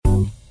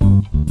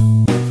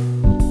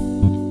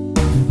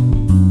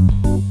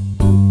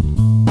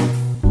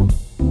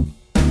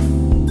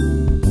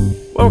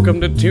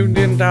Welcome to Tuned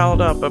In Dialed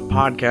Up, a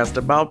podcast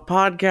about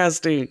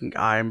podcasting.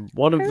 I'm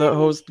one of the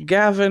hosts,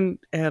 Gavin,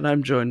 and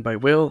I'm joined by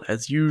Will,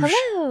 as usual.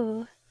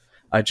 Hello.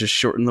 I just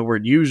shortened the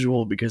word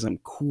usual because I'm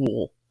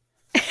cool.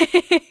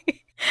 I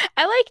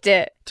liked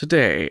it.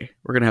 Today,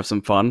 we're going to have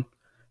some fun.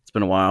 It's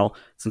been a while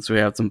since we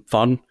had some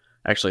fun.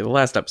 Actually, the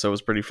last episode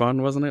was pretty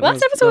fun, wasn't it?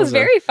 Last episode was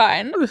very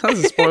fun. That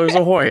was a spoilers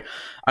ahoy.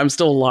 I'm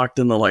still locked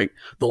in the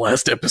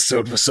last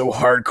episode was so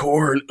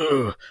hardcore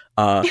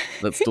and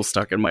that's still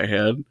stuck in my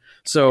head.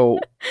 So,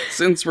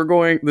 since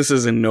this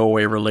is in no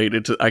way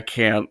related to, I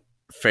can't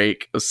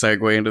fake a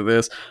segue into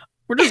this.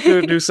 We're just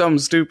going to do something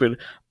stupid.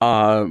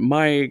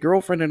 My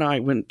girlfriend and I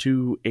went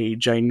to a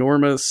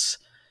ginormous,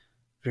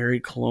 very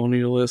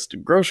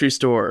colonialist grocery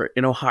store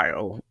in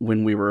Ohio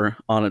when we were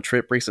on a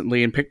trip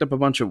recently and picked up a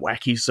bunch of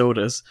wacky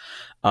sodas.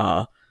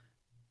 I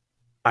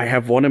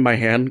have one in my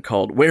hand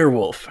called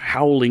Werewolf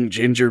Howling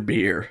Ginger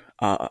Beer.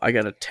 I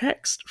got a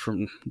text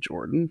from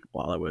Jordan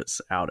while I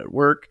was out at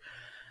work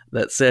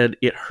that said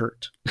it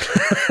hurt.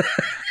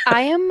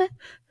 I am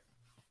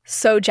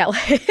so jealous.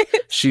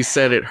 She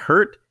said it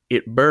hurt,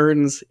 it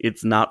burns,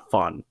 it's not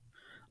fun.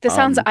 This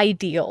sounds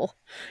ideal.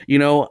 You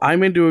know,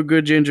 I'm into a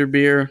good ginger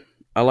beer.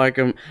 I like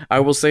them. I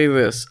will say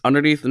this.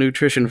 Underneath the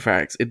nutrition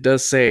facts, it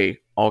does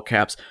say, all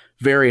caps,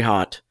 very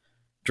hot.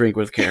 Drink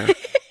with care.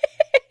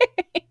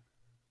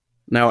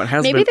 Now, it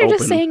has been Maybe they're open.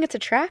 just saying it's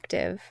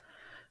attractive.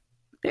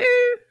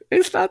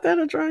 It's not that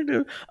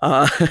attractive.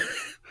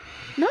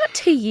 Not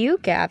to you,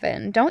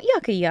 Gavin. Don't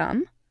yuck a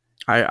yum.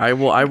 I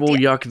will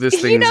yuck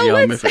this thing's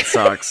yum if it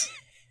sucks.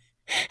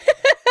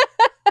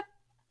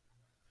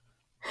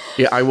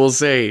 Yeah, I will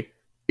say,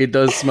 it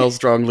does smell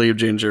strongly of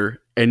ginger.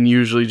 And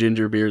usually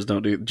ginger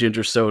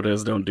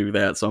sodas don't do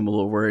that, so I'm a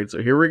little worried.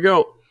 So here we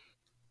go.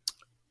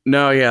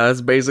 No, yeah,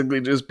 that's basically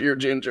just pure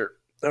ginger.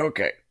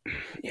 Okay.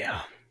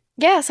 Yeah.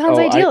 Yeah, sounds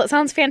ideal. It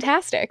sounds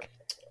fantastic.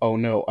 Oh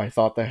no, I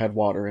thought that had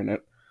water in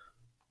it.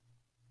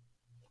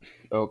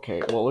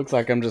 Okay, well, it looks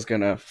like I'm just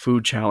gonna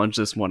food challenge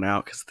this one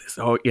out, because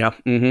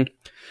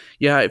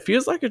Yeah, it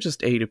feels like I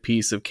just ate a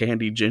piece of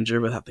candied ginger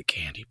without the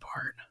candy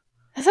part.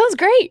 That sounds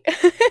great.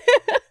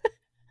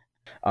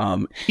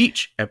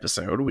 Each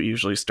episode, we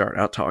usually start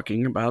out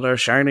talking about a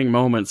shining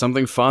moment,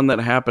 something fun that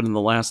happened in the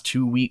last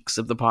 2 weeks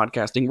of the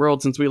podcasting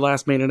world since we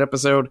last made an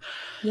episode.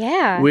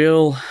 Yeah.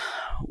 Will,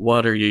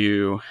 what are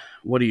you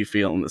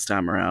feeling this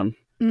time around?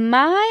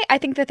 I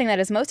think the thing that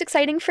is most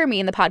exciting for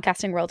me in the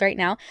podcasting world right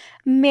now,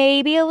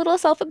 maybe a little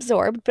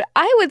self-absorbed, but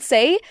I would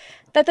say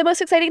that the most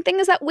exciting thing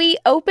is that we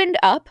opened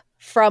up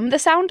from the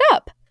Sound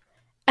Up.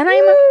 And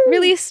I'm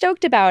really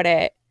stoked about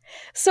it.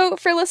 So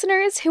for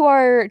listeners who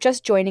are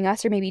just joining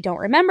us or maybe don't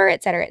remember,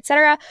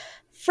 etc.,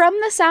 From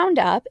the Sound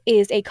Up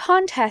is a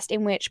contest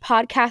in which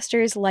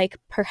podcasters like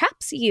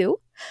perhaps you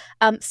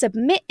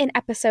submit an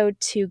episode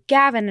to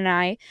Gavin and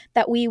I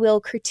that we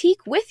will critique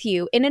with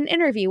you in an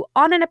interview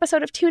on an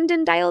episode of Tuned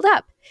In Dialed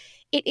Up.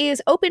 It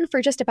is open for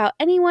just about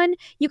anyone.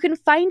 You can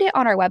find it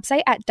on our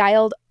website at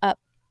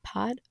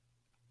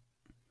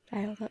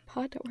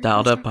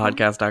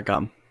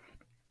dialeduppodcast.com.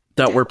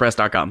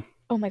 .wordpress.com.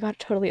 Oh my god, it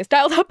totally is.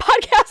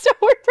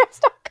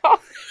 dialeduppodcast.wordpress.com.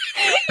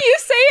 You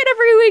say it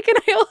every week and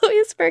I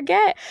always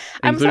forget.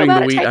 I'm so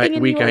bad at typing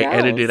in URLs. I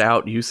edited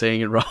out you saying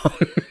it wrong.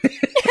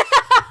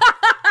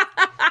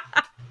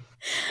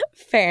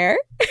 Fair.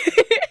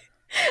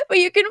 But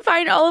you can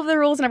find all of the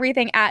rules and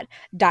everything at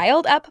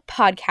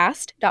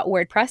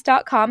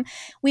dialeduppodcast.wordpress.com.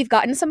 We've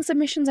gotten some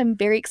submissions I'm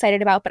very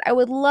excited about, but I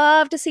would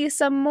love to see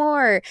some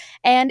more.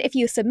 And if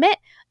you submit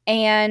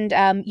and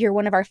you're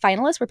one of our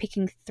finalists, we're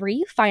picking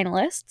 3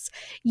 finalists,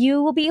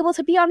 you will be able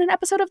to be on an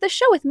episode of the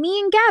show with me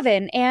and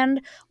Gavin,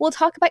 and we'll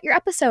talk about your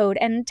episode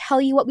and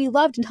tell you what we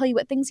loved and tell you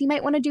what things you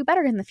might want to do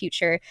better in the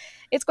future.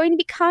 It's going to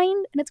be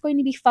kind and it's going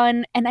to be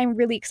fun, and I'm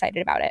really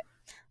excited about it.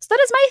 So that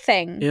is my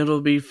thing.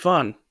 It'll be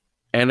fun.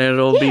 And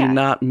it'll be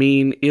not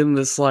mean in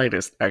the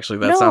slightest. Actually,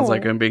 that sounds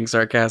like I'm being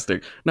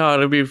sarcastic. No,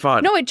 it'll be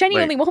fun. No, it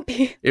genuinely won't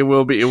be. It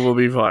will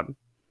be fun.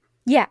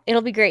 Yeah,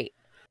 it'll be great.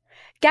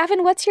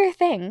 Gavin, what's your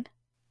thing?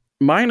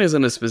 Mine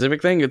isn't a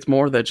specific thing. It's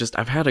more that just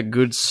I've had a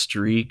good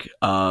streak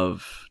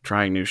of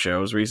trying new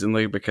shows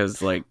recently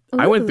because, I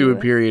went through a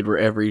period where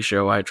every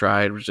show I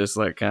tried was just,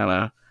 kind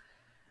of,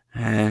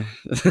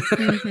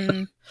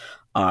 Mm-hmm.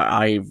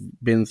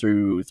 I've been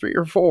through 3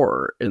 or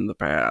 4 in the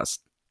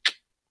past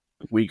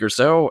week or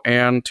so,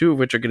 and 2 of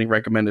which are getting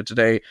recommended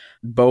today.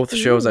 Both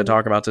shows I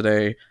talk about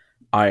today,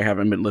 I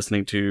haven't been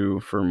listening to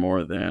for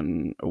more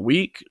than a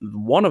week.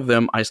 One of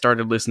them I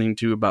started listening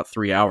to about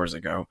 3 hours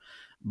ago,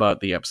 but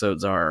the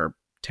episodes are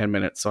 10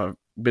 minutes, so I've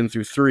been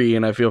through 3,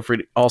 and I feel free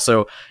to...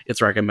 Also,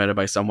 it's recommended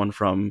by someone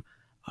from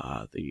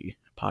the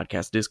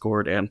podcast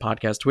Discord and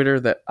podcast Twitter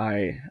that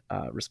I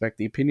respect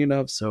the opinion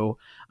of, so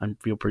I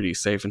feel pretty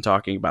safe in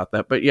talking about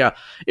that. But yeah,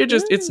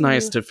 it's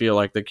nice to feel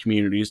like the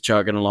community is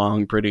chugging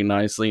along pretty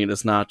nicely, and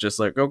it's not just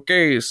like,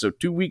 okay, so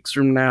 2 weeks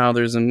from now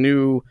there's a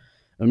new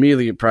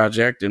Amelia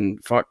project and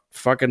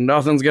fucking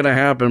nothing's gonna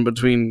happen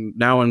between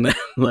now and then.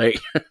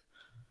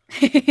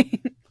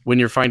 When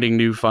you're finding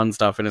new fun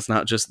stuff and it's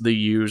not just the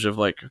usual of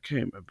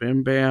okay,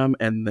 bam bam,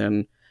 and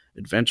then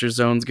Adventure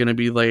Zone's going to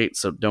be late,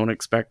 so don't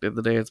expect it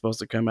the day it's supposed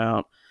to come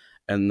out.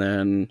 And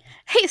then...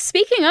 Hey,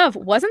 speaking of,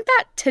 wasn't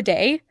that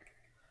today?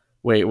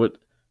 Wait, what?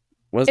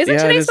 Isn't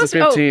yeah, today it is the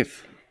supposed to be-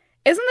 15th.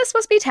 Isn't this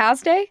supposed to be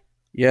Taz Day?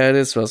 Yeah, it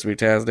is supposed to be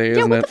Taz Day, Yeah,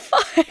 isn't what it? the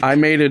fuck? I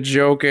made a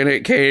joke and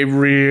it came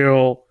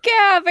real.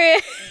 Gavin!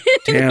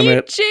 Damn You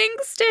it.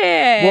 jinxed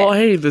it! Well,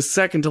 hey, the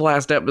second to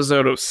last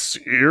episode of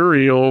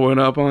Serial went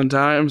up on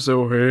time,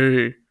 so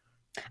hey.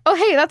 Oh,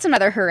 hey, that's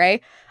another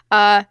hooray.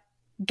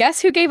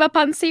 Guess who gave up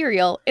on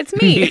cereal? It's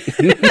me.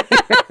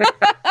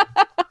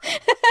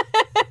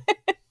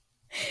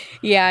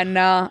 Yeah,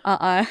 nah,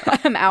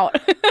 I'm out.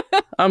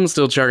 I'm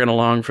still chugging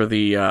along for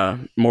the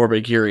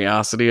morbid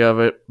curiosity of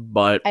it,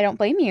 but I don't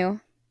blame you.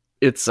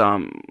 it's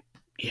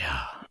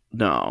yeah,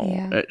 no.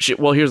 Yeah.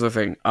 Well, here's the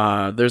thing.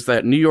 There's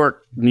that New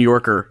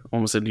Yorker,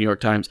 almost said New York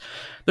Times.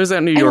 There's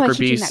that New I know, I Yorker keep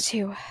doing piece. that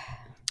too.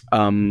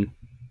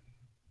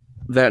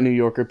 That New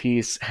Yorker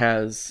piece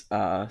has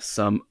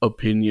some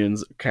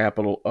opinions,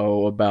 capital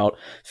O, about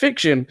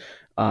fiction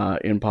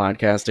in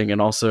podcasting,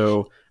 and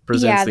also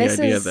presents the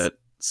idea that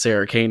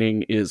Sarah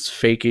Koenig is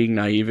faking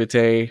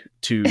naivete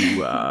to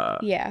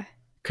Yeah.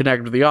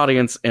 connect with the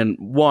audience. And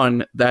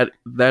one, that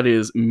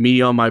is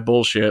me on my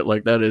bullshit.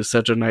 Like, that is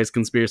such a nice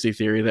conspiracy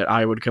theory that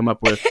I would come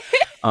up with.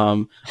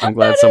 I'm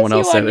glad someone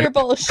else said your it.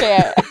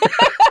 Bullshit.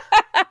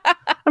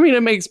 I mean,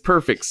 it makes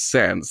perfect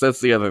sense. That's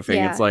the other thing.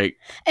 Yeah. It's like,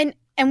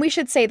 and we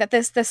should say that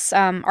this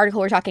article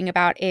we're talking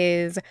about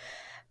is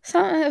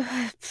New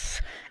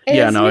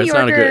it's not a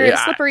Yorker, good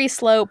slippery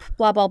slope,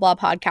 blah blah blah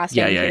podcasting.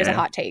 Yeah, Here's a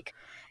hot take.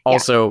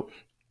 Also,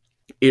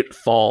 it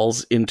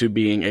falls into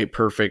being a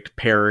perfect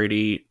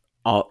parody,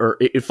 or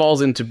it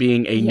falls into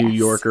being a New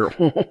Yorker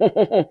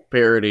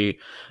parody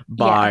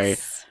by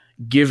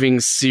giving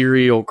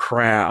Serial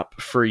crap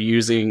for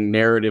using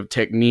narrative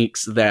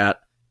techniques that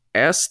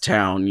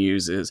S-Town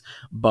uses,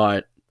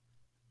 but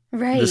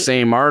the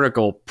same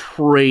article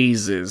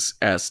praises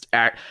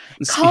S-Town.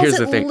 Calls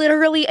it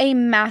literally a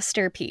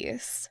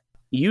masterpiece.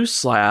 You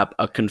slap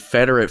a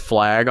Confederate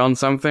flag on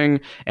something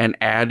and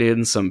add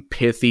in some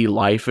pithy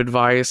life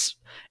advice,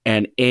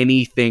 and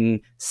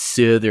anything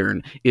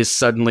Southern is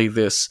suddenly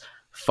this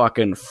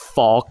fucking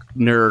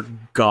Faulkner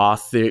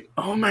Gothic.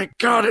 Oh my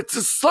god, it's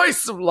a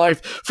slice of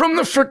life from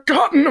the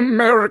forgotten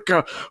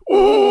America.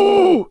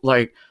 Ooh,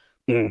 like,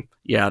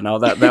 yeah, no,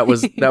 that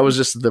was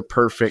just the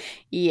perfect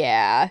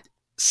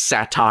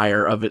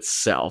satire of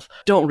itself.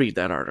 Don't read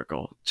that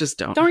article. Just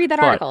don't. Don't read that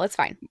article. It's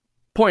fine.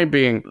 Point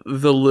being,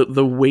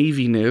 the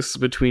waviness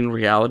between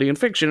reality and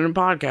fiction in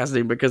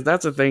podcasting, because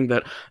that's a thing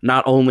that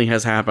not only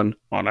has happened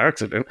on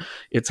accident,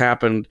 it's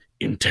happened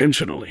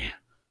intentionally.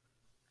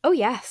 Oh,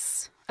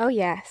 yes. Oh,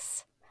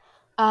 yes.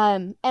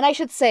 And I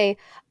should say,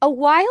 a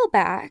while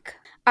back,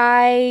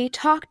 I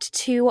talked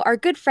to our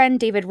good friend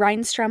David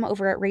Reinstrom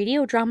over at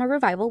Radio Drama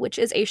Revival, which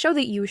is a show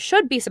that you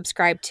should be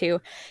subscribed to.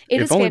 It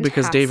is only fantastic.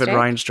 Because David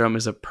Reinstrom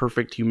is a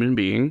perfect human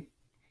being.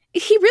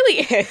 He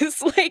really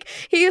is. Like,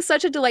 he is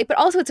such a delight, but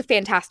also it's a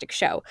fantastic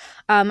show.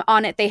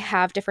 On it, they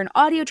have different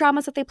audio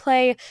dramas that they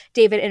play.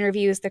 David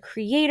interviews the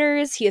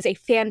creators. He is a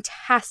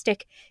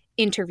fantastic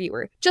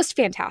interviewer. Just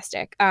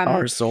fantastic.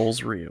 Our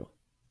soul's real.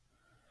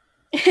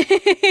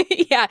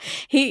 Yeah,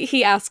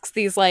 he asks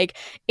these like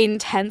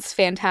intense,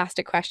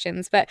 fantastic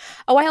questions. But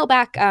a while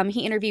back,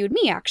 he interviewed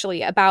me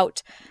actually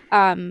about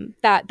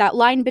that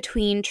line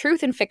between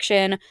truth and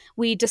fiction.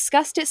 We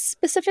discussed it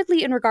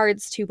specifically in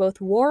regards to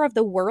both War of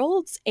the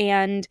Worlds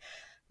and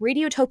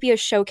Radiotopia's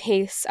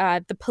showcase,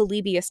 the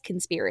Polybius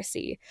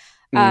conspiracy.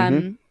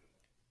 And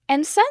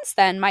since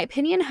then, my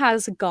opinion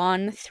has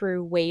gone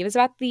through waves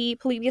about the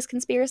Polybius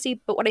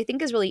conspiracy. But what I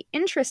think is really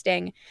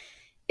interesting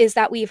is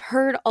that we've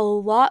heard a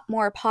lot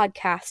more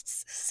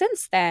podcasts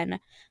since then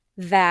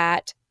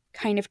that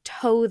kind of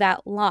toe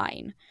that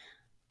line,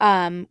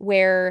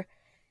 where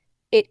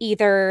it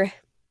either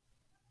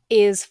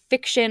is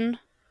fiction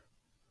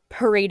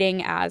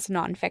parading as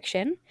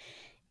nonfiction,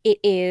 it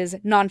is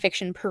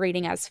nonfiction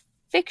parading as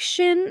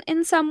fiction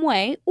in some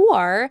way,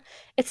 or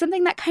it's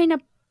something that kind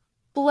of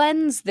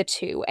blends the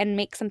two and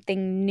makes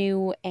something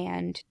new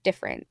and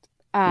different.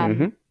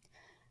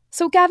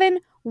 So Gavin,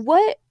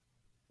 what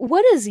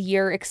is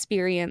your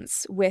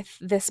experience with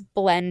this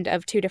blend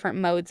of two different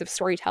modes of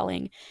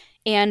storytelling,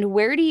 and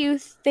where do you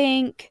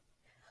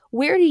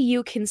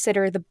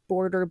consider the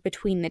border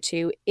between the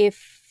two,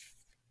 if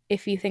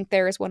you think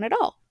there is one at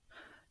all?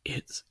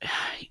 It's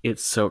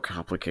so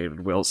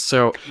complicated, Will.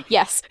 So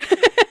yes.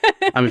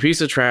 I'm a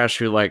piece of trash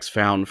who likes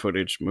found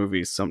footage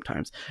movies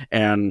sometimes,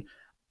 and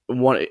a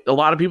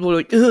lot of people are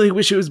like, I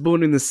wish I was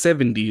born in the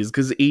 70s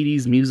because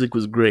 80s music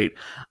was great.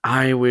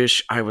 I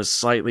wish I was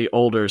slightly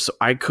older so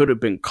I could have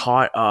been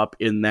caught up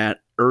in that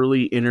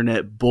early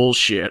internet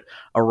bullshit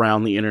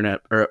around the internet,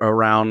 or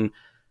around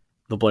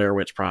the Blair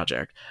Witch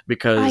Project,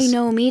 because I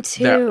know, me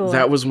too.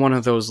 That was one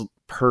of those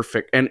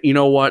perfect. And you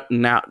know what?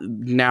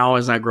 Now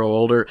as I grow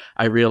older,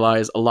 I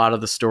realize a lot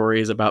of the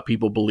stories about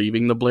people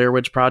believing the Blair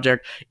Witch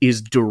Project is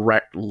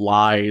direct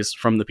lies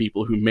from the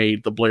people who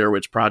made the Blair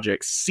Witch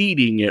Project,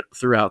 seeding it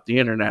throughout the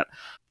internet.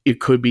 it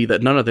could be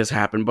that none of this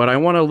happened, but I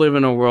want to live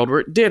in a world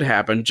where it did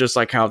happen, just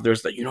like how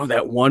there's that,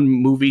 that one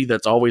movie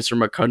that's always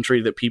from a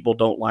country that people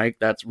don't like,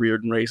 that's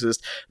weird and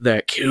racist,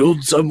 that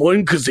killed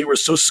someone because they were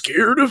so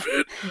scared of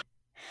it.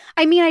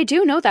 I mean, I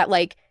do know that,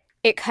 like,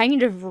 it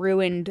kind of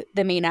ruined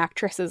the main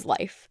actress's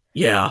life.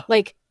 Yeah.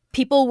 Like,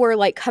 people were,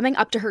 like, coming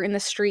up to her in the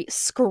street,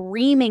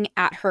 screaming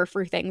at her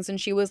for things, and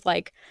she was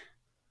like,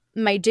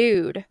 my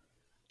dude,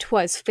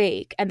 'twas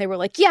fake. And they were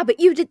like, yeah,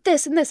 but you did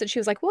this and this. And she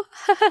was like, well,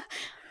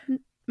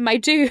 my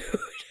dude.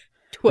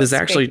 This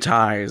actually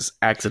ties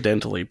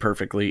accidentally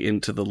perfectly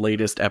into the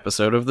latest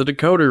episode of the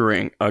Decoder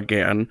Ring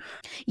again.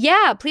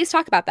 Yeah, please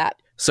talk about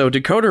that. So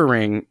Decoder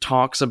Ring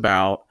talks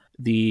about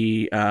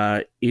the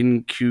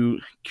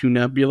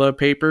Incunabula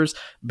papers.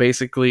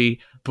 Basically,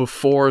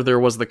 before there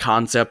was the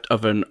concept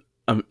of an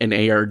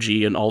ARG,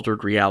 an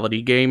altered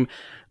reality game,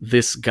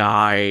 this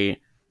guy,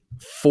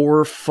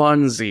 for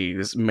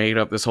funsies, made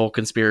up this whole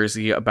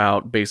conspiracy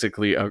about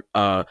basically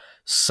a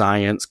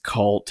science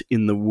cult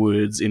in the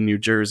woods in New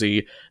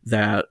Jersey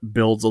that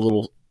builds a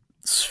little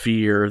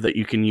sphere that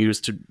you can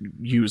use to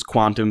use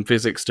quantum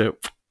physics to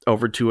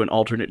over to an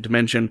alternate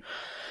dimension.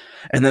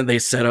 And then they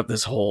set up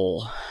this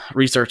whole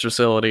research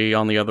facility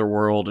on the other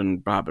world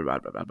and blah, blah, blah,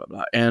 blah, blah, blah,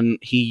 blah. And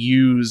he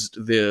used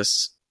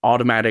this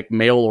automatic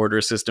mail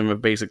order system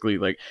of basically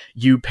like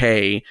you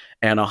pay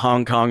and a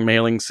Hong Kong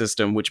mailing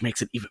system, which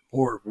makes it even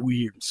more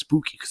weird and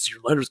spooky because your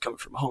letter's coming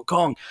from Hong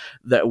Kong,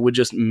 that would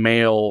just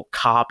mail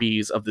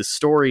copies of the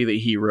story that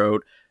he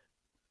wrote,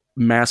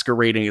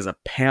 masquerading as a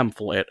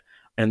pamphlet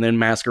and then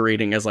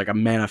masquerading as like a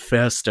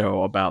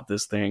manifesto about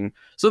this thing.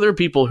 So there are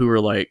people who are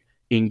like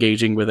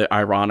engaging with it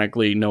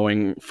ironically,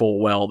 knowing full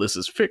well this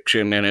is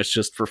fiction and it's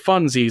just for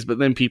funsies, but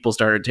then people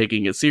started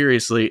taking it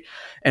seriously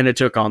and it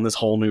took on this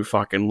whole new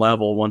fucking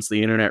level once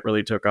the internet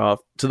really took off,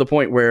 to the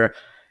point where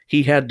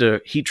he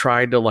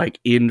tried to like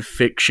in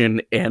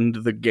fiction end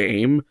the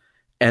game,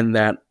 and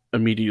that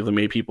immediately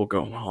made people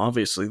go, well,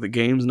 obviously the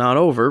game's not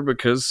over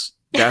because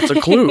that's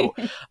a clue.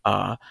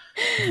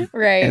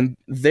 Right. And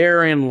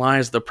therein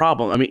lies the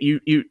problem. I mean,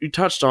 you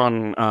touched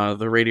on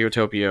the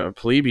Radiotopia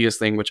Polybius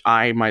thing, which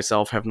I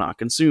myself have not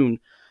consumed.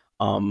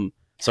 So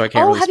I can't really speak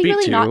to. Oh, have you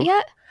really not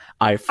yet?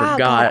 I forgot. Oh,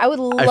 God, I would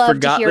love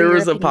to hear there your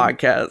was opinion. a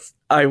podcast.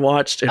 I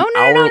watched an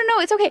hour. No,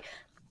 it's okay.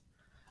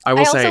 I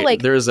will say,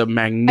 like, there's a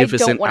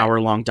magnificent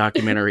hour-long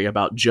documentary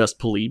about just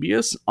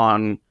Polybius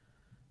on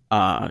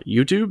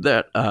YouTube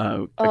that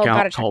account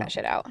gotta called, check that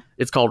shit out.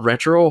 It's called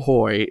Retro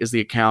Ahoy is the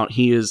account.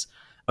 He is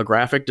a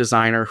graphic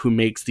designer who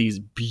makes these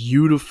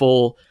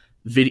beautiful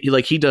video,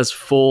 like he does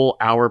full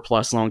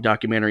hour-plus long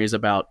documentaries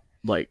about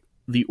like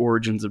the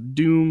origins of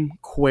Doom,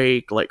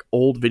 Quake, like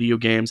old video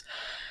games.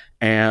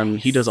 And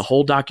he does a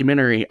whole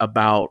documentary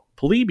about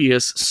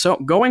Polybius, so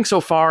going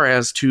so far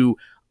as to,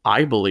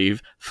 I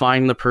believe,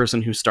 find the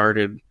person who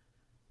started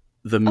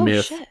the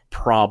myth, shit.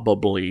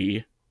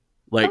 Probably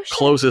like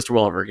closest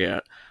we'll ever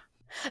get.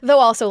 Though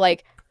also,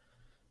 like,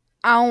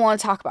 I don't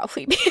want to talk about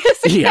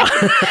Polybius. Yeah.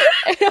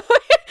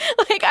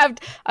 Like,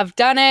 I've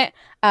done it.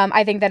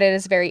 I think that it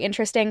is very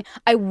interesting.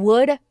 I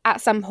would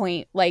at some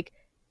point, like,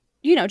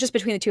 just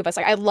between the two of us,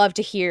 like, I'd love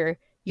to hear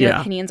your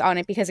opinions on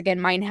it, because again,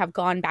 mine have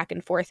gone back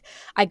and forth.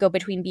 I go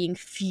between being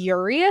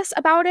furious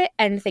about it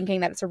and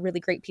thinking that it's a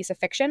really great piece of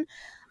fiction.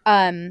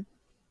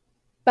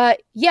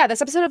 But yeah,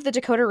 this episode of the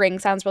Decoder Ring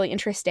sounds really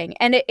interesting.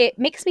 And it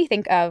makes me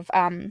think of,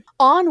 on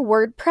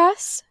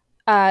WordPress,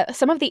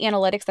 some of the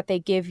analytics that they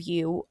give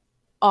you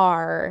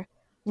are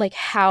like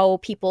how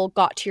people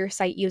got to your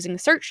site using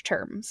search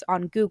terms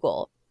on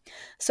Google.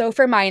 So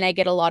for mine, I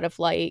get a lot of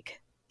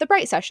like the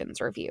Bright Sessions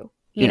review,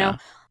 you know.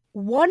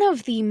 One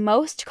of the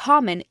most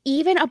common,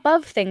 even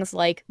above things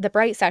like the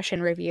Bright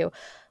Session review,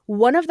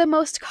 one of the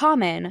most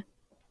common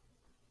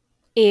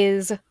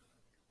is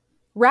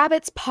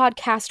Rabbit's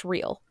podcast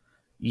reel.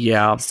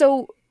 Yeah.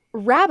 So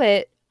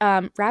Rabbit?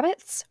 I think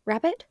it's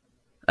Rabbit.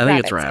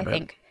 I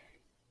think.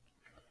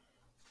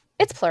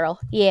 It's plural.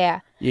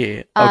 Yeah.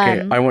 Yeah.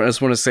 Okay. I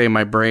just want to say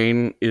my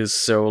brain is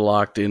so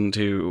locked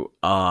into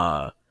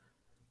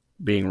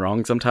being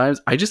wrong sometimes.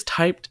 I just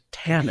typed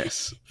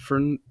Tanis for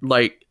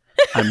like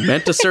I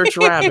meant to search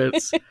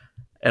rabbits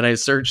and I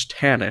searched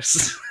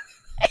Tanis.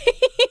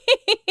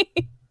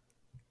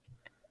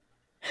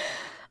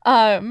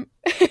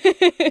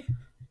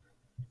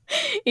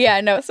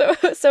 Yeah, no.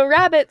 So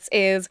Rabbits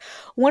is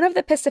one of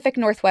the Pacific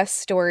Northwest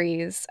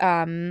Stories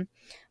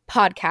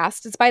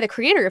podcast. It's by the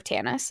creator of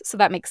Tanis, so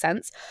that makes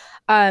sense.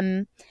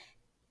 It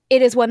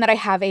is one that I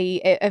have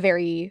a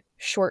very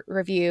short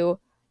review.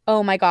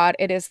 Oh my god,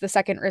 it is the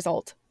second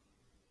result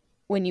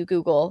when you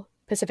Google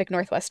Pacific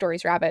Northwest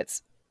Stories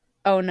Rabbits.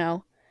 Oh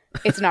no,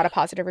 it's not a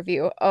positive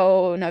review.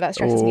 Oh no, that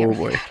stresses me out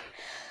really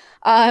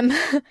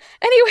bad.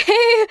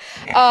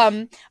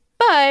 Anyway,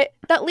 but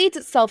that leads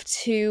itself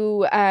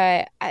to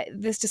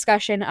this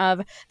discussion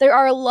of there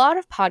are a lot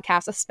of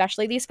podcasts,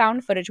 especially these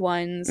found footage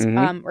ones,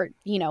 or,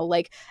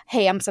 like,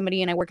 hey, I'm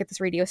somebody and I work at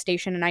this radio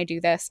station and I do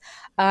this,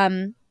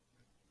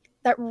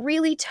 that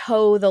really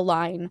toe the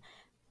line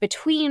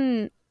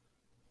between,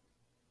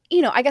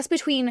 I guess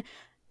between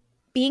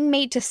being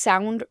made to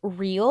sound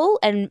real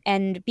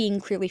and being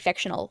clearly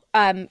fictional.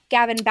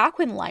 Gavin, back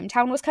when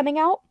Limetown was coming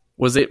out,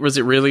 Was it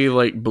really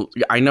like?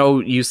 I know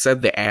you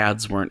said the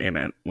ads weren't in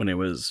it when it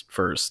was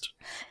first.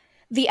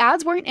 the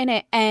ads weren't in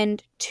it,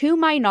 and to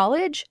my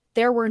knowledge,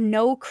 there were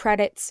no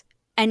credits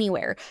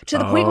anywhere. To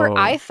the point where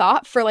I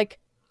thought for like,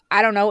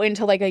 I don't know,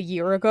 until like a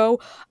year ago.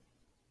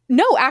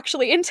 No,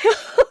 actually, until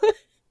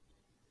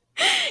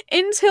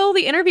until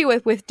the interview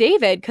with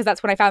David, because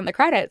that's when I found the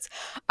credits,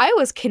 I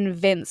was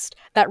convinced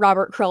that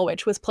Robert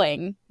Krulwich was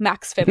playing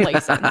Max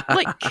Finlayson.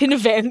 Like,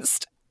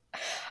 convinced.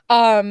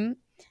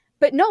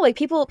 But no, like,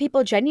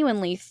 people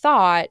genuinely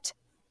thought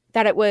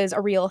that it was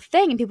a real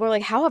thing, and people were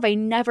like, how have I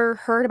never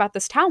heard about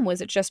this town?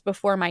 Was it just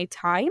before my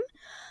time?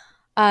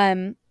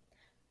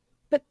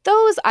 But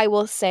those, I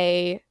will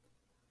say,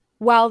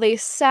 while they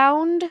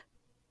sound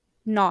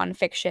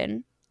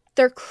nonfiction,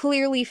 they're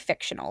clearly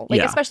fictional.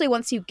 Like, especially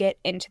once you get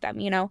into them,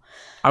 you know?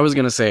 I was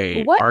going to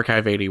say,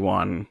 Archive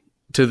 81,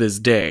 to this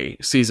day,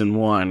 season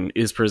 1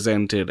 is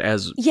presented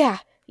as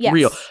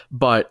real.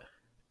 But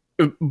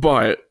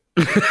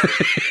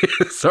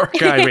it's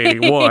Archive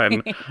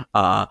 81.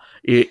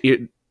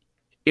 It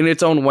in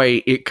its own way,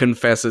 it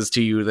confesses to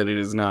you that it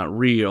is not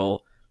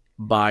real.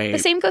 The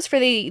same goes for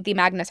the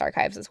Magnus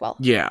archives as well.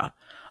 Yeah.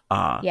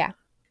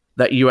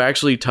 That you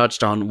actually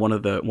touched on one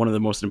of the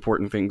most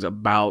important things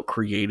about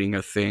creating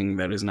a thing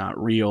that is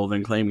not real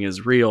than claiming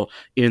is real,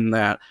 in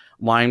that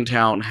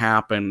Limetown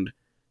happened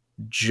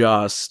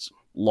just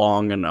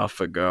long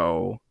enough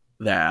ago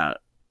that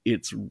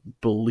it's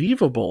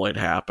believable it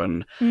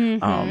happened.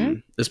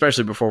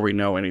 Especially before we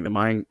know any of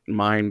the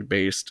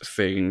mind-based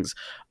things.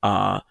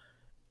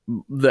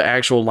 The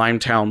actual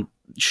Limetown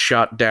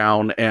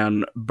shutdown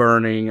and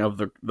burning of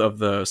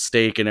the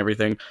stake and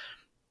everything,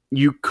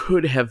 you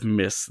could have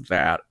missed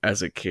that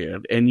as a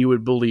kid, and you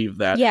would believe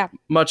that.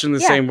 Much in the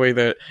same way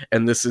that,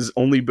 and this is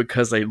only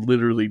because I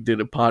literally did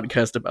a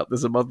podcast about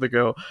this a month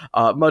ago,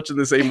 much in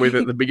the same way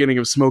that the beginning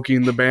of Smokey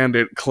and the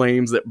Bandit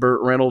claims that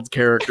Burt Reynolds'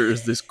 character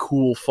is this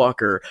cool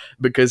fucker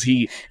because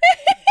he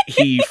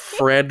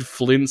Fred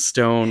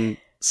Flintstone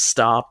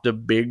stopped a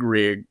big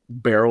rig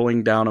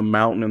barreling down a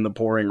mountain in the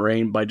pouring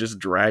rain by just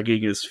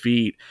dragging his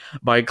feet,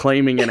 by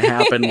claiming it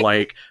happened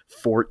like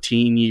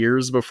 14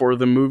 years before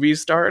the movie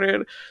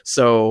started.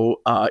 So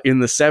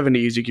in the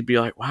 70s, you could be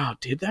like, wow,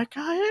 did that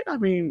guy? I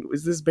mean,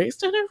 is this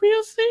based on a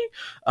real thing?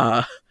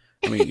 I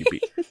mean, you'd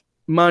be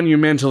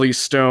monumentally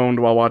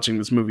stoned while watching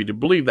this movie to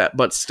believe that,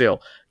 but still,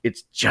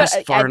 it's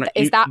just far enough.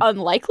 Is that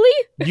unlikely?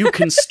 You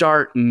can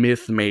start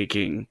myth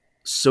making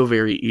so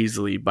very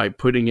easily by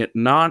putting it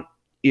not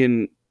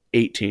in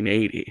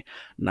 1880,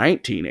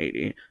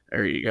 1980,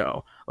 there you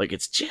go. Like,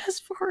 it's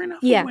just far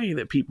enough away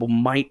that people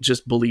might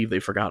just believe they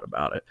forgot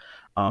about it.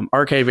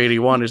 Archive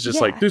 81 is just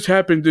like, this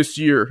happened this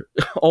year.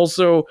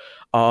 Also,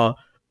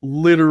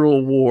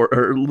 literal war,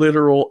 or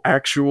literal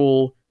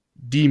actual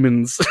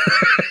demons.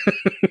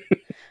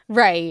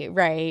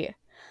 Right.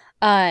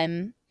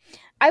 I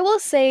will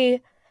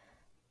say,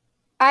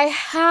 I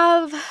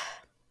have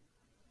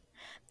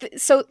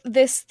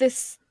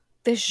this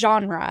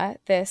genre,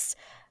 this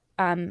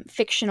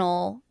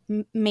fictional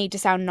made to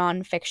sound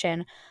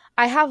nonfiction,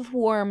 I have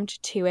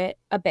warmed to it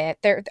a bit.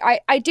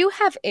 I do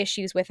have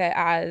issues with it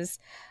as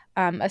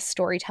a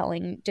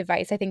storytelling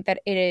device. I think that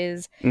it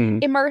is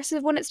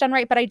immersive when it's done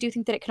right, but I do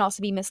think that it can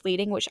also be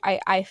misleading, which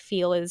I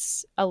feel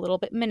is a little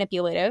bit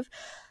manipulative.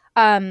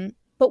 But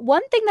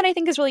one thing that I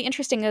think is really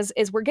interesting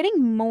is we're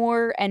getting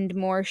more and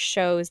more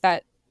shows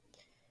that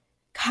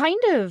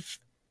kind of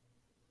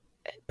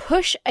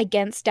push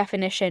against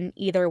definition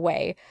either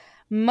way.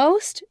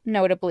 Most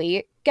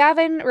notably,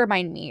 Gavin,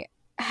 remind me,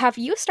 have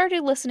you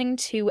started listening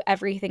to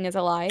Everything is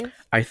Alive?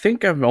 I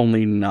think I've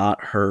only not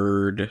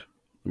heard... Let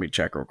me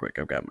check real quick.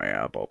 I've got my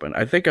app open.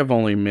 I think I've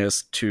only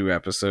missed 2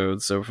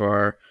 episodes so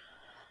far.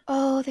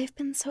 Oh,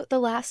 the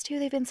last 2,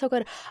 they've been so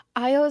good.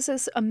 Ios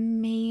is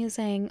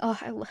amazing.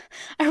 Oh,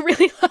 I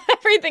really love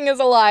Everything is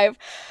Alive.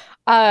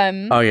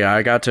 Oh yeah,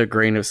 I got to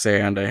Grain of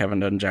Sand. I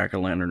haven't done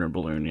Jack-o'-lantern or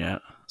Balloon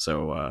yet.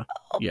 So,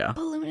 yeah.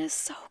 Balloon is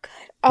so good.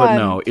 But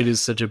no, it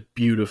is such a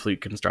beautifully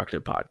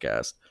constructed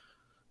podcast.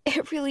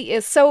 It really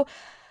is. So,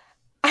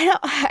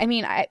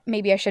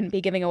 maybe I shouldn't be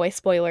giving away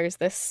spoilers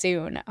this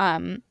soon.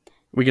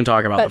 We can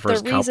talk about the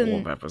first couple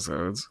of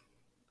episodes.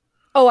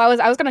 Oh, I was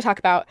going to talk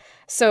about,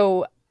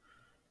 so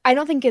I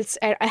don't think it's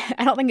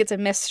a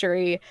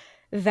mystery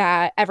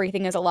that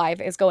Everything is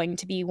Alive is going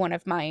to be one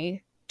of my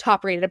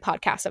top rated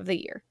podcasts of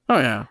the year. Oh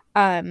yeah.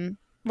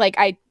 Like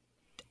I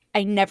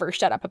never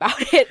shut up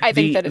about it. I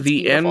think that it's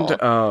the beautiful.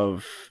 end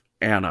of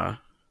Anna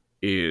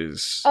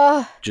is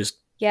just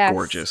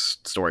gorgeous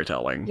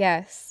storytelling.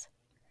 Yes.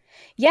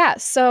 Yeah,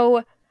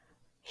 so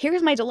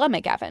here's my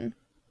dilemma, Gavin.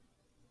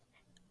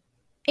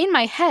 In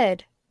my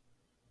head,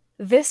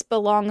 this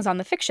belongs on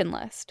the fiction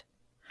list.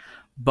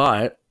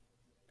 But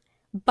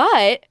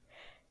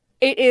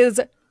it is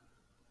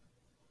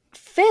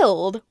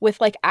filled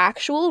with like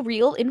actual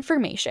real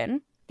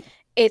information.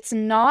 It's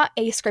not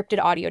a scripted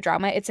audio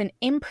drama. It's an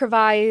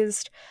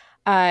improvised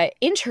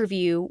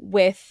interview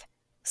with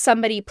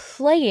somebody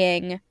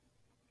playing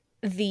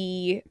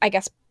the, I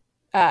guess,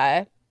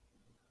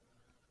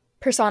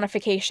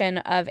 personification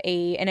of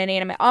an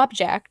inanimate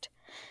object,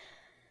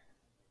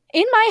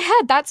 in my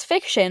head, that's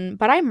fiction,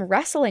 but I'm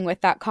wrestling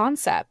with that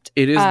concept.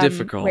 It is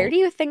difficult. Where do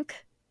you think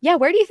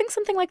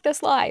something like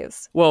this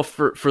lies? Well,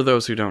 for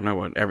those who don't know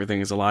what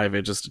Everything is Alive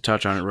is, just to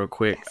touch on it real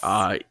quick,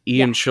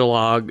 Ian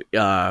Chillag,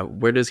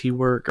 where does he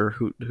work, or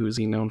who's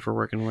he known for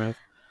working with?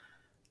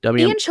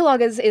 Ian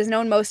Chillag is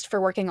known most for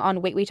working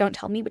on Wait, Wait, Don't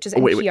Tell Me, which is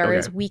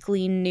NPR's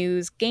weekly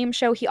news game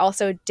show. He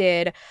also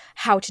did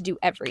How to Do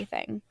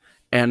Everything.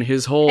 And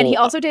he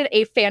also did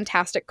a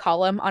fantastic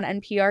column on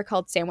NPR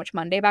called Sandwich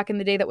Monday back in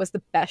the day that was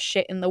the best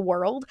shit in the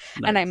world.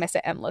 Nice. And I miss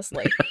it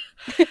endlessly.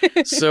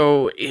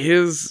 So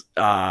his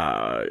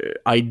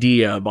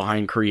idea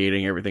behind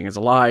creating Everything is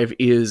Alive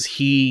is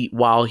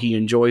while he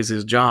enjoys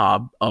his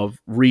job of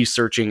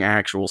researching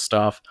actual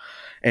stuff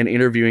and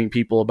interviewing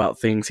people about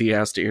things he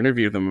has to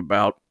interview them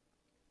about,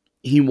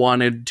 he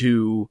wanted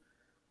to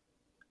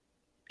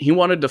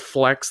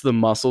flex the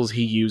muscles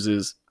he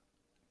uses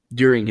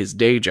during his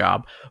day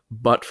job,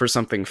 but for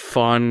something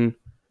fun,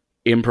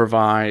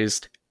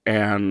 improvised,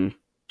 and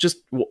just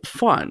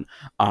fun.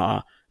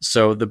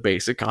 So the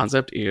basic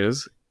concept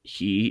is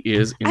he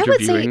is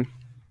interviewing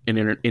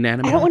an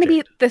inanimate I don't want to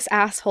be this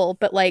asshole,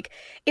 but like,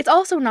 it's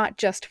also not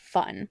just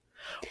fun.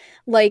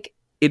 Like,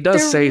 it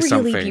does say really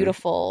something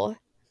beautiful.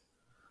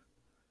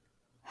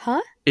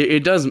 Huh?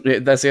 It does.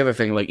 That's the other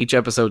thing. Like, each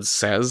episode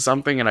says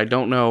something, and I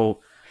don't know.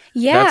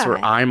 Yeah. That's where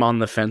I'm on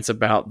the fence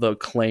about the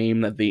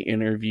claim that the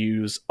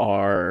interviews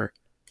are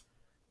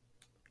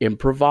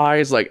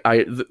improvised. Like,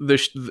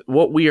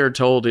 what we are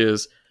told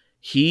is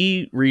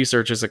he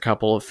researches a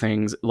couple of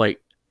things, like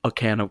a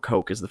can of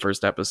Coke is the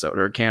first episode,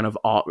 or a can of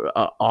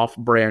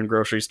off-brand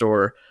grocery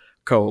store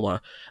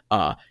cola.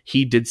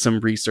 He did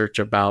some research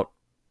about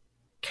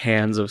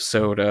cans of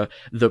soda.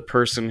 The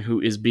person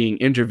who is being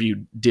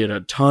interviewed did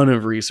a ton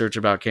of research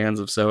about cans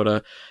of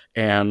soda,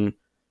 and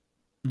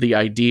the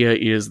idea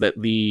is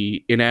that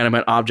the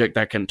inanimate object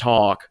that can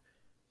talk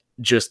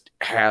just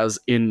has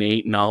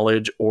innate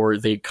knowledge, or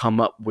they come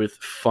up with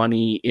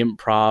funny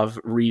improv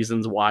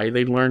reasons why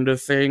they learned a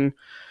thing.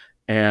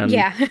 And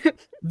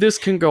this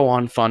can go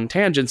on fun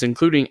tangents,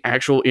 including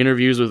actual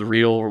interviews with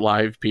real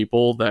live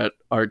people that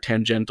are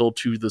tangential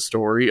to the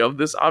story of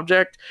this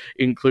object,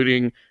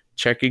 including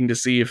checking to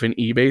see if an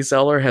eBay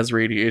seller has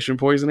radiation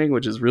poisoning,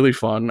 which is really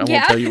fun. I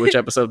won't tell you which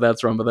episode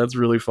that's from, but that's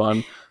really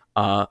fun.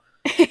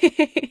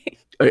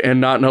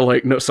 And not know,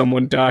 like, no,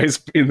 someone dies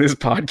in this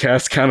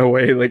podcast kind of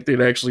way. Like, it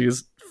actually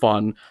is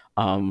fun.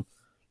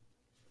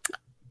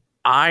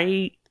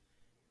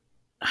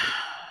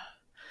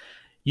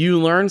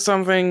 You learn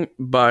something,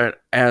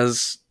 but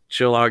as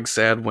Chillag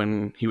said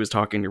when he was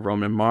talking to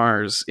Roman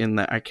Mars, in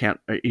that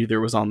either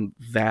was on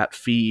that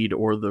feed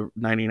or the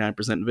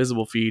 99%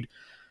 Invisible feed,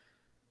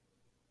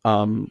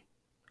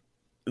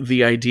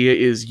 the idea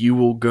is you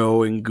will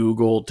go and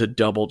Google to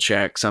double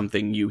check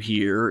something you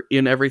hear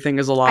in Everything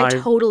is Alive. I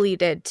totally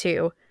did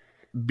too.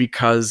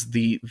 Because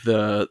the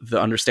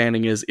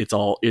understanding is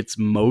it's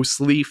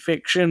mostly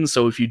fiction.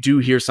 So if you do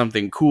hear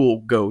something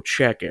cool, go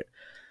check it.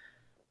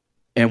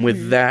 And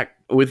with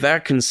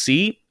that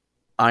conceit,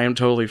 I am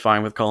totally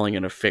fine with calling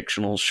it a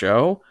fictional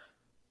show.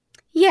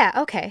 Yeah,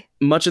 okay.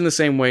 Much in the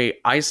same way,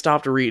 I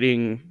stopped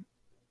reading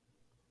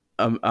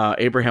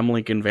Abraham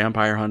Lincoln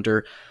Vampire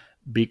Hunter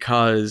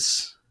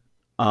because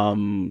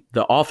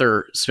the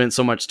author spent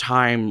so much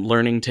time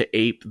learning to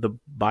ape the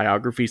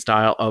biography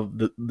style of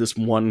this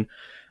one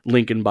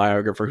Lincoln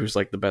biographer who's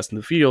like the best in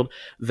the field,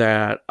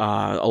 that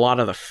a lot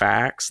of the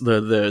facts,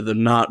 the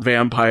not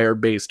vampire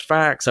based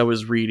facts I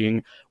was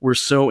reading were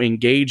so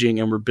engaging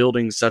and were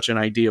building such an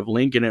idea of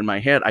Lincoln in my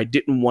head. I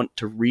didn't want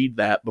to read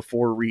that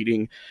before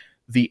reading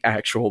the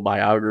actual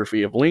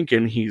biography of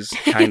Lincoln he's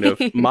kind of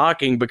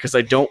mocking, because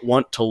I don't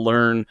want to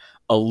learn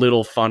a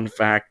little fun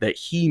fact that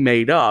he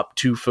made up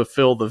to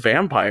fulfill the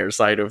vampire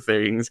side of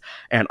things,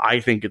 and I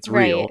think it's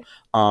real.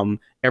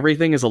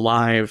 Everything is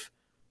Alive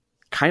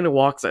kind of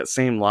walks that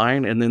same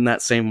line, and in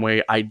that same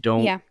way, I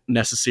don't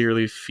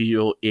necessarily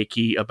feel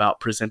icky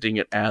about presenting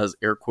it as,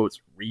 air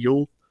quotes,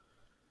 real.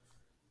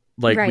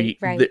 Like,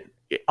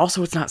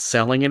 also, it's not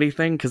selling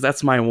anything, because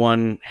that's my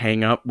one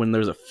hang up when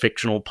there's a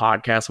fictional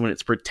podcast, when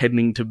it's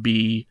pretending to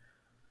be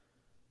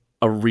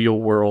a real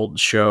world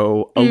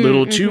show a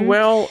little too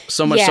well,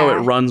 so much so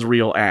it runs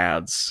real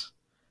ads.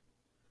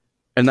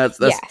 And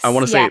that's I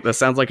want to say, that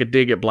sounds like a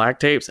dig at Black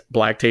Tapes.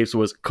 Black Tapes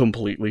was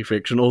completely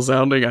fictional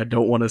sounding. I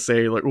don't want to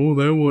say, like, oh,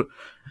 that would...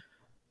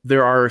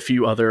 There are a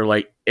few other,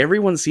 like,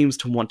 everyone seems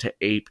to want to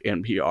ape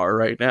NPR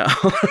right now.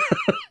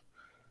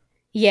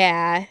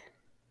 Yeah,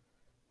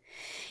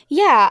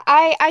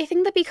 I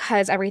think that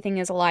because Everything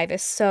is Alive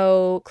is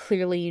so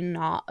clearly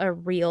not a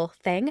real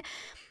thing,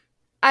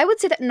 I would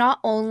say that not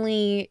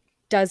only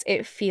does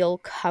it feel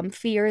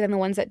comfier than the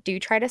ones that do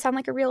try to sound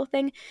like a real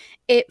thing,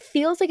 it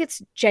feels like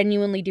it's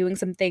genuinely doing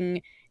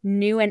something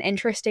new and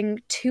interesting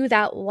to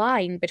that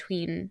line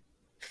between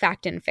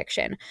fact and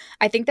fiction.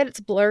 I think that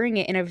it's blurring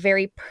it in a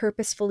very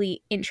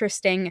purposefully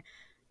interesting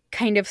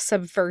kind of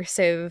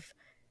subversive,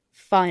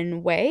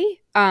 fun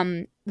way,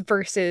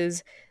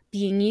 versus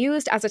being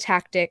used as a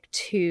tactic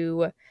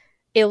to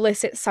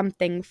elicit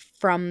something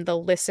from the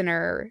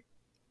listener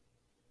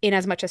in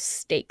as much as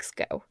stakes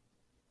go.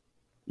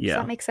 Yeah.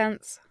 Does that make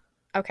sense?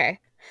 Okay.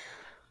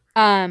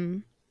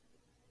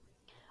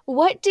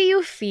 What do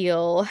you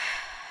feel?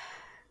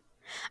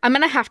 I'm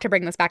going to have to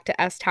bring this back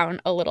to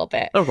S-Town a little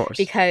bit. Of course.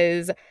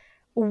 Because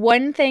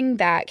one thing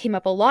that came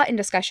up a lot in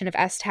discussion of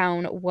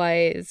S-Town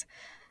was,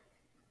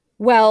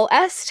 well,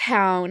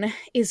 S-Town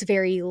is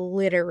very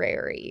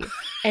literary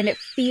and it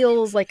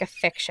feels like a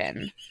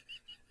fiction.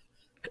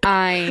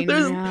 I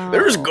know.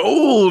 There's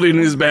gold in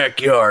his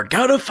backyard.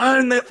 Gotta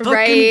find that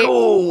fucking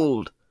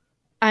gold.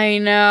 I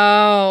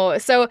know.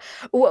 So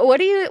what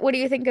do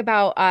you think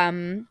about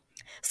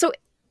so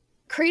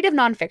creative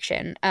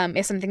nonfiction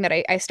is something that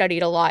I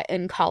studied a lot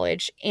in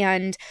college,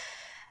 and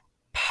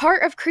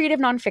part of creative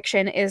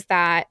nonfiction is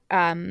that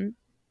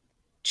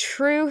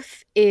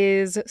truth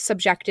is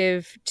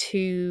subjective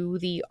to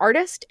the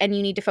artist, and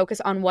you need to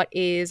focus on what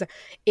is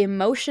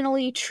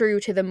emotionally true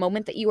to the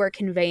moment that you are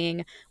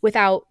conveying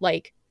without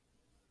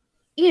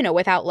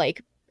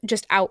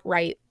just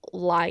outright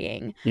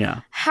lying.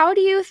 Yeah. How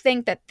do you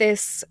think that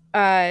this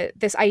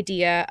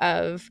idea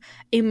of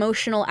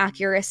emotional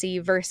accuracy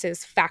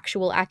versus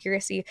factual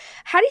accuracy,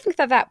 how do you think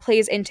that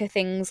plays into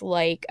things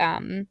like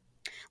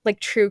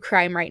true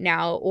crime right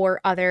now,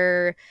 or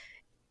other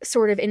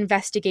sort of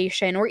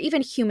investigation, or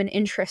even human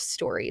interest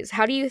stories?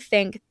 How do you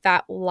think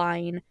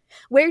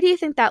where do you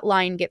think that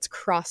line gets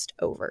crossed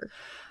over?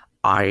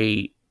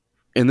 And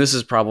this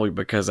is probably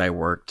because I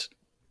worked,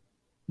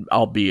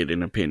 albeit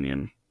in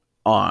opinion,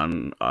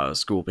 on a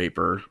school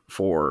paper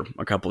for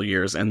a couple of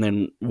years, and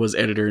then was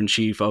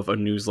editor-in-chief of a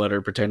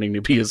newsletter pretending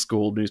to be a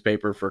school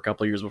newspaper for a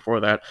couple of years before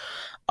that.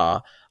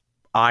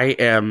 I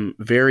am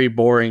very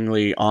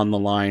boringly on the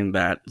line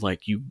that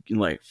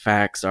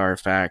facts are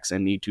facts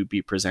and need to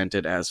be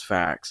presented as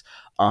facts.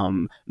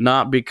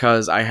 Not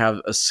because I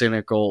have a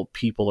cynical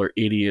people are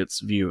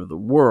idiots view of the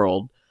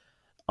world,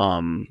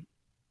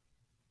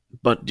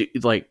 but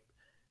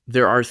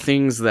there are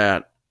things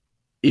that,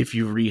 if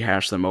you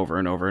rehash them over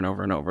and over and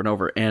over and over and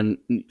over, and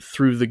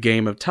through the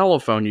game of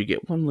telephone, you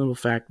get one little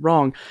fact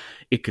wrong,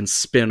 it can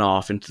spin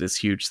off into this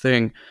huge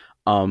thing.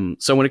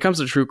 So when it comes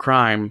to true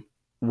crime,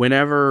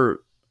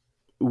 whenever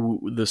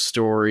the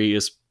story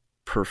is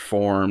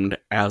performed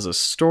as a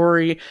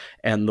story,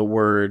 and the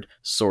word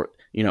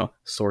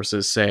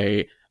sources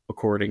say,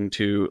 according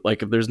to, if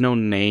there's no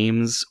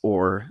names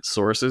or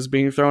sources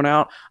being thrown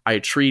out, I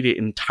treat it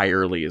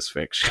entirely as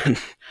fiction.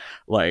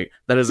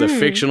 That is a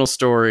fictional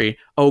story.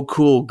 Oh,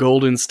 cool,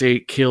 Golden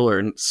State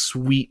Killer,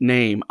 sweet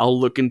name. I'll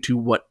look into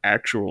what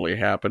actually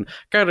happened.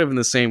 Kind of in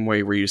the same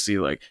way where you see,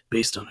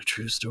 based on a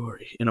true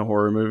story in a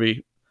horror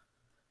movie.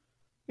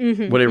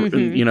 Mm-hmm, whatever,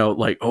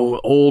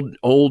 mm-hmm.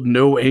 Old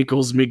No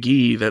Ankles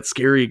McGee, that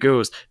scary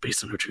ghost,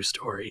 based on a true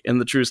story. And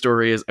the true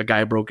story is a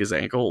guy broke his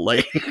ankle.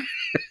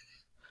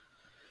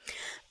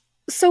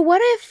 So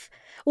what if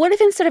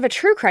instead of a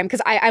true crime,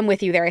 because I'm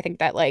with you there, I think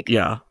that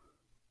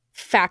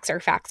facts are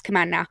facts, come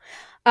on now.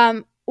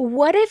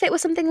 What if it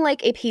was something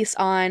like a piece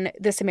on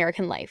This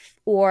American Life,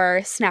 or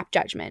Snap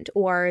Judgment,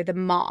 or The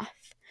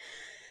Moth,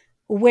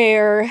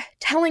 where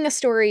telling a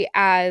story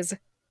as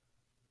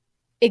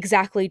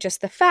exactly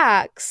just the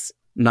facts,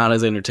 not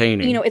as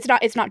entertaining,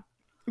 it's not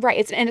right,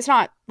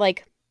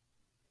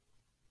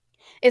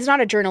 it's not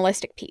a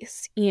journalistic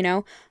piece,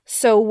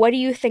 So what do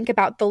you think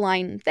about the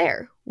line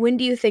there? When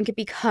do you think it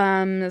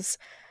becomes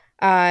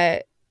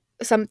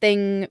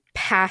something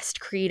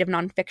past creative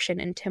nonfiction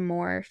into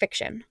more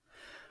fiction?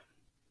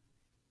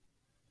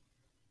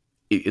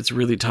 It's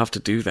really tough to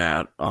do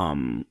that.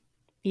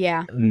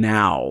 Yeah.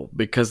 Now,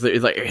 because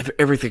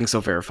everything's so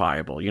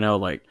verifiable,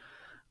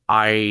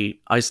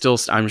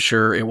 I'm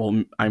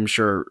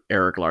sure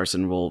Eric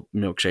Larson will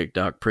milkshake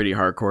duck pretty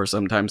hardcore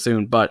sometime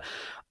soon, but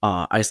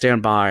I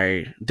stand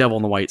by Devil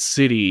in the White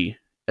City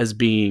as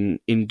being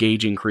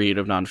engaging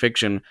creative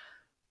nonfiction,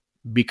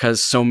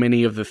 because so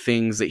many of the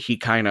things that he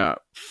kind of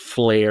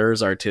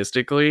flares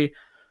artistically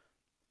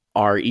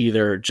are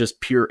either just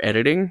pure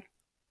editing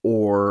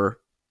or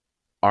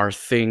are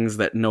things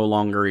that no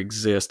longer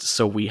exist,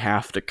 so we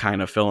have to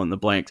kind of fill in the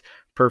blanks.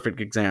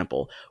 Perfect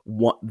example.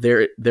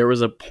 There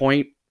was a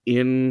point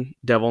in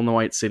Devil in the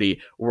White City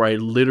where I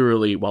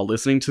literally, while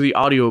listening to the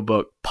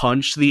audiobook,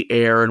 punched the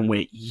air and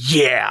went,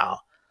 yeah!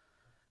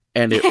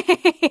 And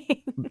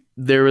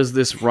there was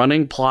this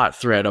running plot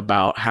thread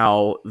about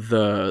how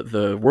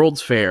the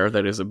World's Fair,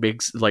 that is a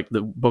big,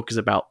 the book is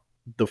about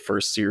the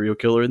first serial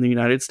killer in the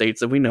United States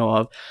that we know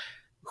of,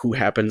 who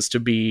happens to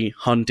be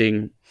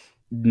hunting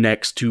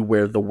next to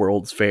where the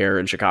World's Fair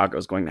in Chicago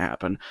is going to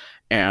happen.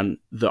 And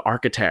the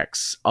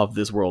architects of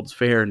this World's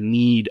Fair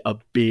need a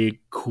big,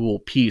 cool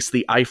piece.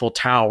 The Eiffel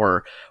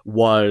Tower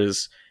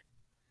was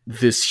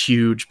this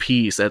huge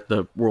piece at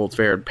the World's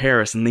Fair in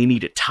Paris, and they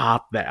need to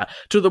top that,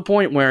 to the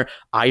point where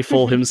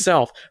Eiffel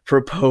himself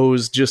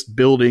proposed just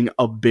building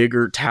a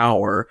bigger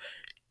tower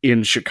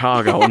in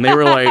Chicago. And they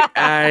were like,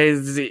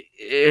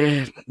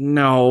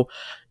 no.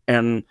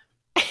 And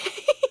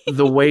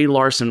the way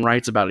Larson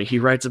writes about it, he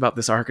writes about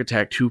this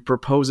architect who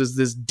proposes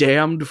this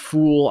damned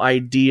fool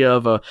idea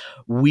of a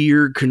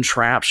weird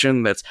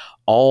contraption that's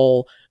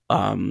all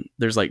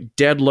there's like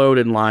dead load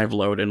and live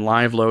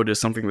load is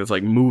something that's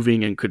like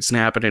moving and could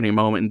snap at any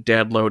moment, and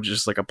dead load is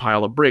just like a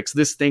pile of bricks.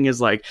 This thing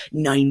is like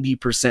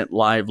 90%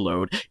 live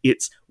load.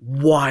 It's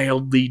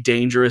wildly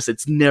dangerous.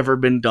 It's never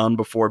been done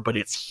before, but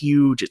it's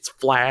huge, it's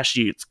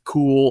flashy, it's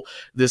cool.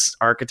 This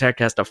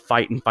architect has to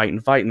fight, and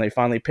they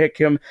finally pick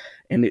him,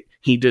 and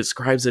he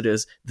describes it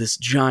as this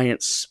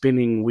giant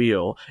spinning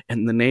wheel,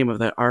 and the name of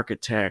that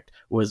architect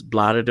was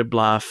blah de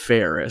blah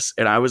Ferris.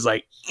 And I was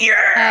like,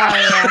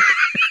 yeah.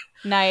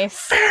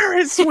 Nice.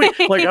 Ferris wheel.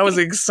 Like, I was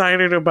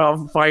excited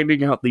about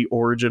finding out the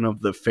origin of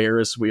the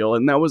Ferris wheel,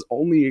 and that was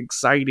only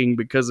exciting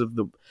because of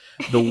the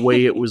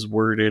way it was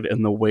worded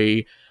and the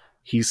way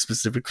he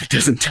specifically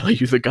doesn't tell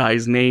you the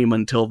guy's name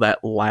until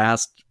that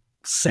last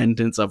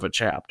sentence of a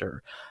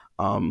chapter.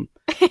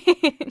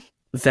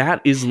 That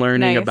is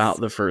learning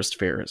about the first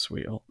Ferris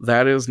wheel.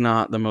 That is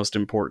not the most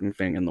important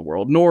thing in the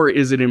world, nor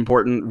is it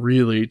important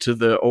really to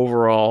the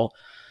overall.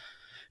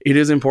 It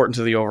is important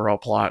to the overall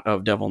plot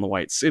of Devil in the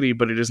White City,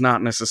 but it is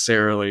not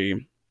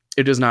necessarily.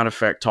 It does not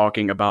affect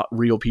talking about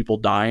real people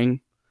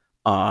dying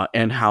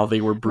and how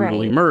they were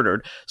brutally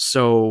murdered.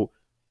 So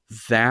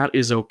that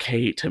is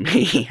okay to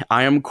me.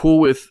 I am cool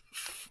with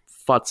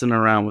futzing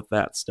around with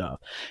that stuff.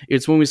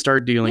 It's when we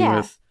start dealing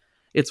with.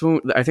 It's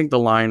when I think the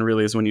line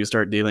really is when you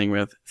start dealing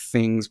with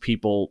things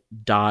people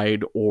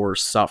died or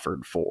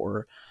suffered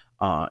for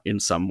in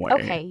some way.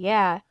 Okay,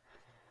 yeah.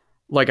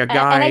 Like a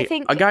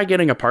guy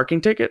getting a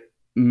parking ticket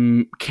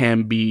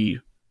can be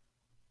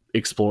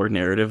explored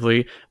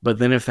narratively, but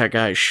then if that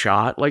guy is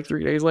shot like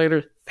 3 days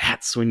later,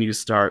 that's when you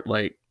start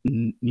like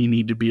you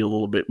need to be a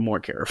little bit more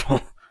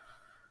careful.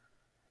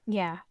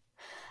 Yeah.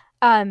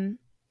 One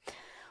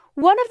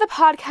of the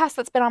podcasts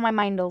that's been on my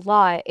mind a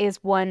lot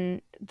is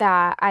one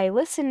that I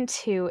listened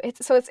to.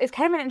 It's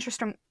kind of an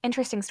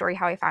interesting story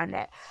how I found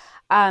it.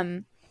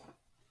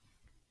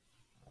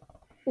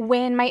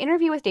 When my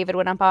interview with David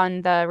went up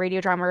on the Radio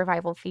Drama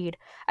Revival feed,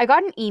 I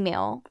got an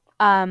email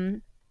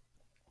from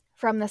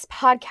this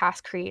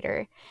podcast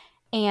creator,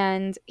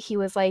 and he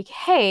was like,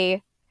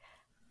 "Hey,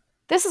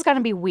 this is going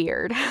to be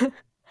weird.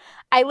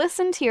 I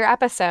listened to your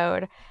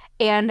episode,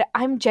 and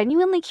I'm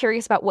genuinely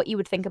curious about what you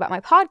would think about my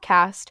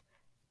podcast.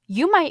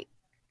 You might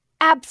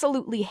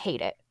absolutely hate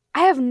it.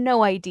 I have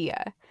no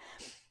idea."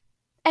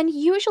 And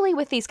usually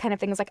with these kind of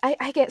things, like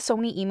I get so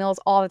many emails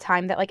all the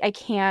time that like I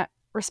can't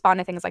respond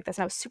to things like this.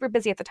 And I was super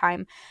busy at the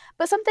time.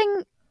 But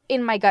something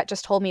in my gut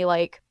just told me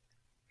like,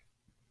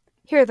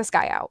 hear this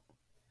guy out.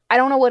 I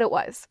don't know what it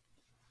was.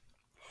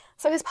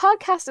 So his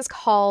podcast is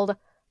called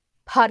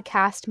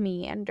Podcast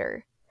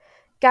Meander.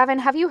 Gavin,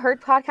 have you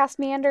heard Podcast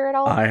Meander at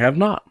all? I have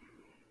not.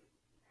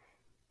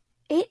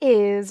 It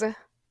is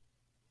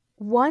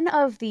one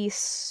of the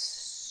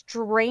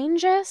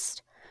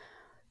strangest,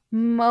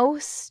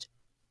 most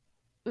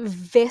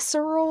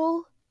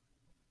visceral,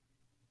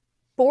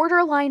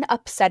 borderline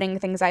upsetting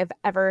things I've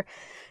ever,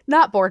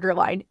 not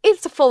borderline,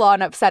 it's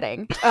full-on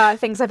upsetting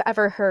things I've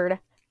ever heard.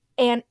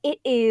 And it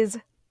is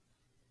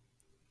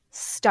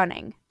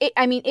stunning. It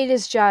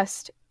is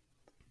just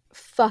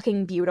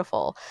fucking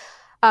beautiful.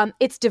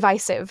 It's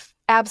divisive,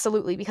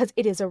 absolutely, because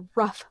it is a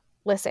rough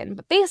listen.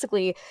 But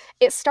basically,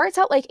 it starts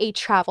out like a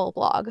travel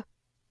blog.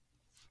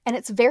 And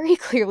it's very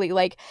clearly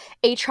like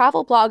a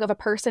travel blog of a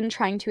person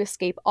trying to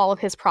escape all of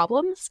his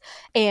problems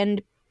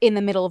and in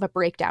the middle of a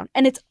breakdown.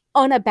 And it's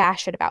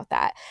unabashed about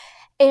that.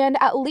 And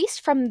at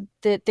least from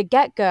the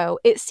get-go,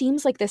 it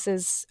seems like this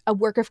is a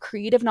work of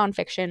creative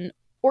nonfiction,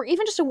 or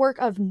even just a work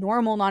of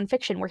normal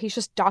nonfiction where he's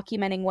just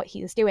documenting what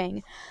he's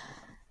doing.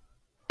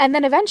 And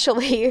then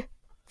eventually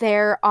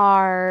there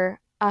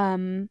are,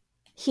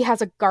 he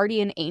has a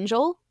guardian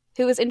angel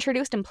who is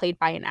introduced and played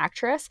by an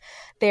actress.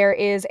 There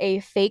is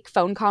a fake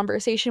phone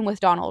conversation with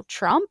Donald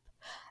Trump.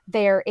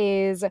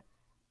 It's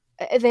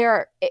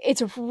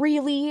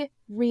really,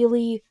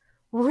 really,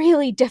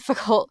 really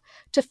difficult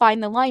to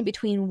find the line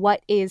between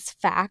what is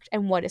fact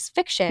and what is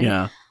fiction.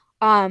 Yeah.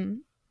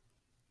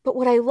 But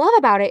what I love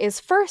about it is,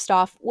 first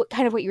off, what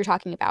you were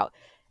talking about.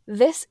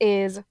 This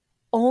is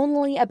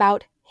only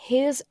about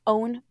his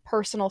own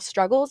personal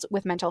struggles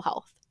with mental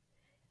health.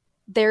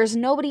 There's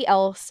nobody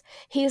else.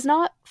 He's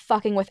not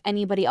fucking with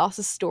anybody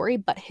else's story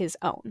but his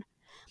own.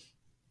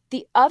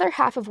 The other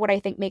half of what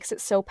I think makes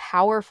it so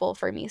powerful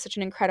for me, such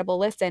an incredible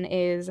listen,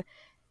 is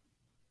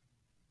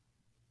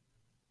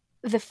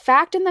the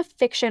fact and the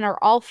fiction are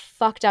all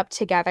fucked up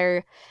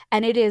together,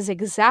 and it is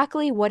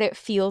exactly what it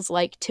feels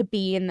like to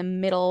be in the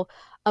middle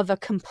of a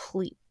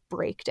complete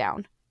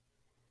breakdown.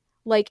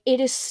 Like, it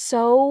is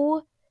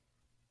so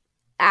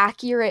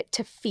accurate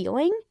to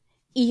feeling,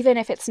 even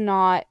if it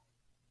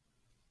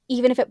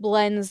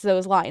blends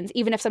those lines,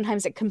 even if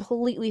sometimes it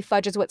completely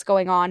fudges what's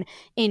going on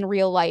in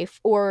real life,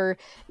 or,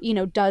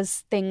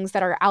 does things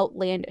that are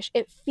outlandish.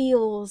 It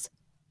feels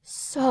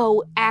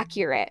so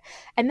accurate.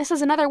 And this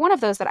is another one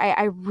of those that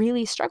I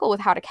really struggle with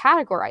how to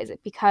categorize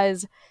it,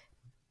 because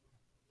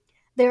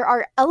there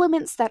are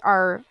elements that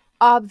are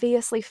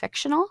obviously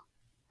fictional,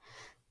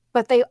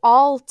 but they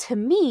all, to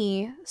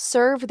me,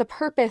 serve the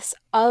purpose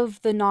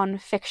of the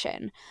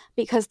nonfiction,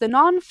 because the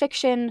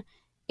nonfiction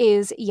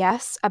is,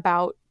 yes,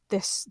 about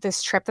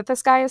this trip that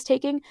this guy is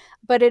taking,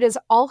 but it is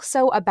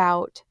also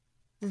about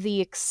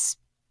the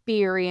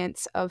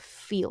experience of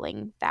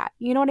feeling that.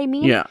 You know what I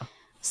mean? Yeah.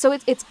 So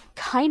it's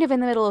kind of in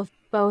the middle of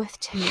both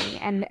to me,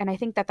 and I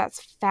think that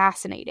that's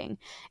fascinating.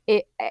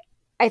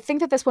 I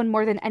think that this one,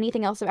 more than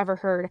anything else I've ever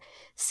heard,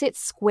 sits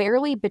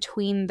squarely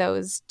between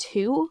those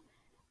two.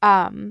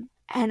 And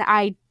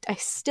I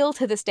still,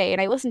 to this day,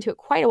 and I listened to it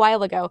quite a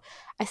while ago,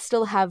 I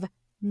still have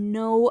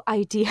no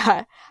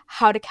idea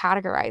how to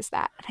categorize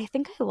that. And I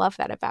think I love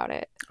that about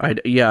it.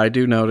 I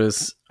do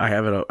notice I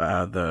have it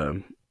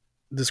the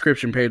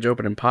description page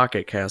open in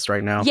Pocket Cast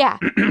right now. Yeah.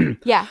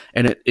 Yeah.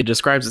 And it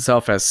describes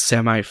itself as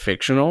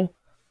semi-fictional.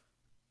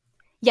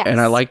 Yes. And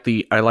I like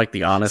the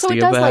honesty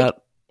so of that. Like,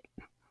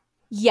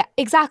 yeah,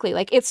 exactly.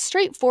 Like, it's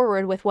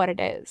straightforward with what it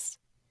is.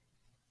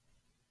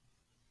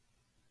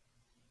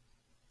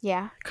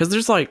 Yeah. Because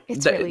there's like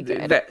it's really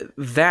good.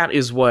 That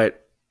is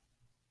what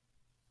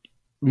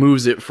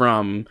moves it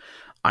from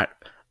a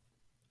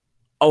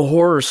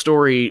horror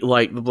story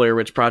like the Blair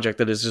Witch Project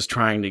that is just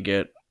trying to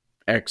get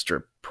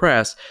extra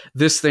press.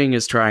 This thing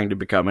is trying to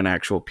become an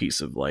actual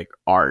piece of like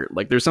art.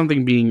 Like, there's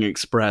something being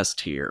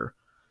expressed here.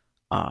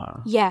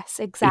 Yes,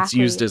 exactly. It's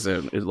used as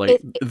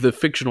the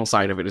fictional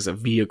side of it is a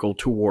vehicle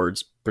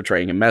towards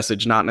portraying a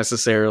message, not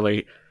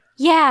necessarily.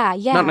 Yeah.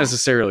 Not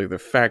necessarily the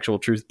factual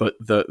truth, but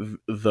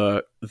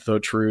the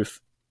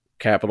truth,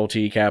 capital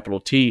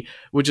T,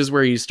 which is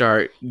where you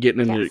start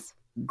getting into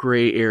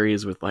gray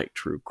areas with like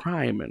true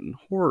crime and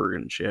horror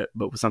and shit.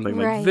 But with something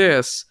like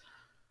this,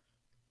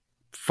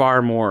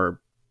 far more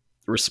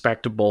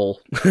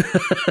respectable,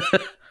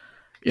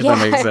 if that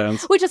makes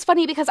sense. Which is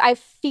funny because I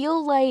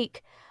feel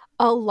like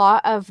a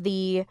lot of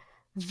the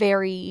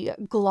very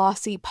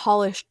glossy,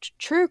 polished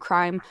true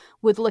crime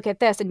would look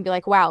at this and be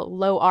like, wow,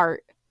 low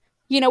art.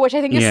 You know, which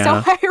I think is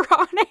so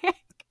ironic.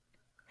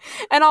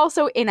 And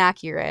also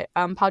inaccurate.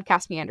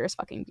 Podcast Meander is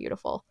fucking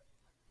beautiful.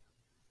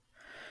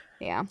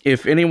 Yeah.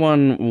 If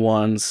anyone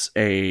wants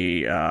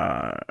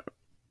a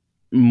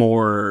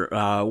more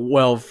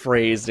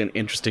well-phrased and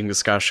interesting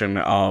discussion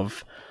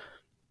of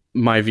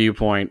my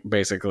viewpoint,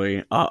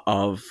 basically,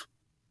 of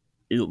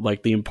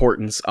like the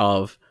importance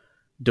of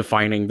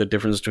defining the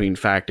difference between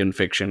fact and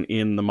fiction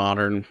in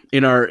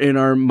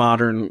our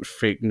modern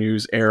fake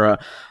news era,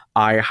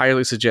 I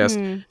highly suggest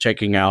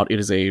checking out. It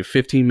is a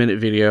 15-minute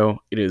video.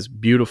 It is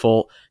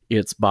beautiful.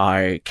 It's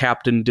by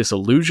Captain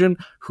Disillusion,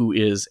 who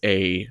is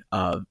a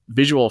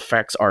visual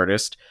effects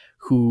artist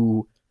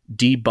who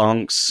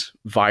debunks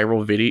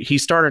viral video. He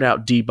started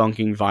out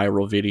debunking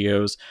viral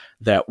videos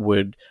that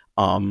would,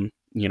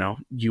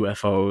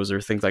 UFOs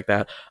or things like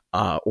that,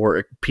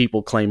 or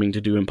people claiming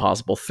to do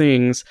impossible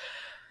things.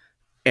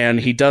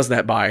 And he does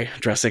that by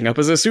dressing up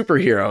as a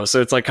superhero.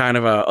 So it's like kind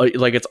of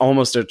it's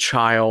almost a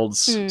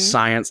child's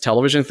science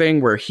television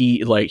thing where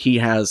he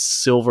has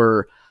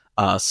silver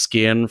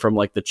skin from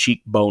like the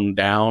cheekbone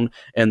down.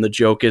 And the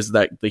joke is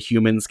that the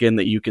human skin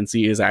that you can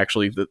see is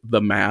actually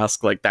the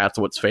mask. Like, that's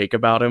what's fake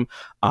about him.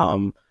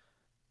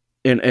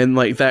 And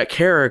like that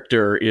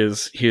character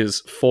is his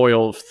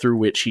foil through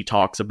which he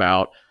talks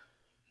about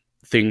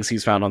things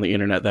he's found on the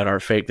internet that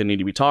are fake that need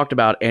to be talked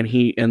about. And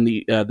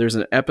there's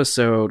an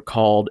episode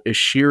called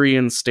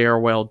Assyrian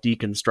Stairwell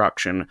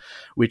Deconstruction,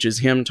 which is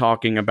him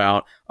talking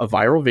about a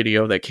viral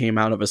video that came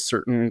out of a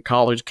certain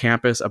college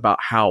campus about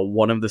how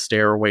one of the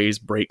stairways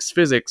breaks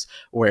physics,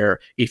 where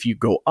if you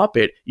go up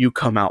it, you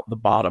come out the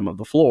bottom of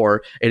the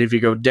floor. And if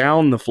you go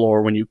down the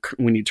floor, when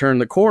you turn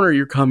the corner,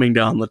 you're coming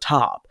down the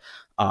top.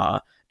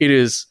 It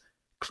is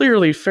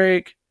clearly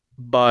fake,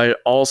 but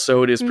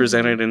also it is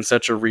presented in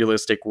such a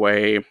realistic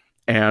way.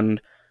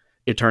 And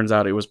it turns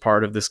out it was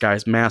part of this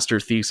guy's master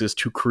thesis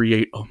to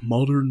create a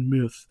modern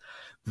myth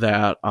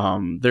that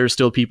there's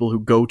still people who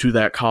go to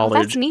that college.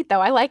 Oh, that's neat, though.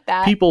 I like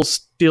that. People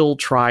still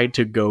try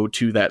to go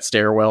to that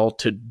stairwell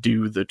to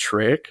do the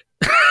trick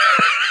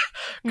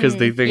because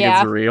they think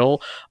it's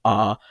real.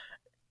 And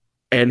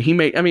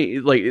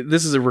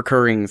this is a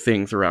recurring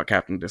thing throughout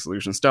Captain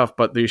Disillusion stuff,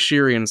 but the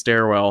Assyrian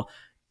Stairwell,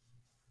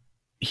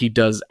 he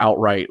does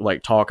outright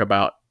like talk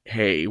about,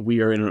 hey,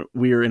 we are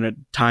in a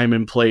time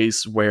and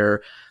place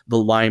where the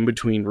line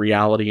between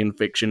reality and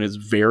fiction is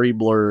very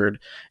blurred,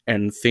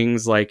 and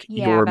things like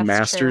your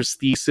master's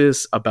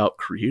thesis about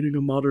creating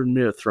a modern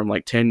myth from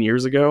like 10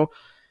 years ago,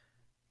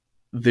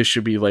 this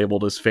should be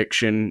labeled as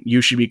fiction.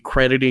 You should be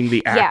crediting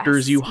the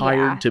actors you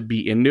hired to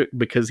be in it,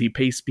 because he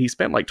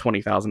spent like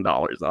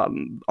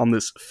 $20,000 on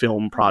this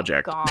film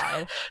project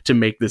to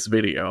make this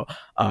video,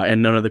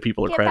 and none of the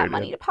people are credited. That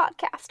money to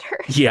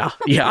podcasters. Yeah.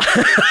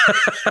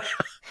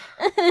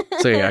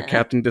 So yeah,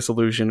 Captain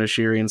Disillusion,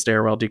 Assyrian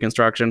Stairwell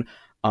Deconstruction.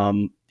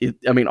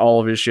 All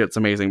of his shit's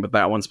amazing, but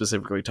that one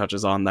specifically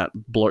touches on that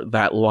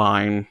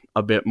line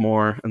a bit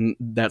more, and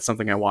that's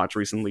something I watched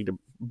recently to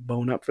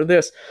bone up for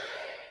this.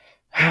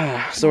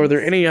 So, are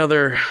there any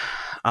other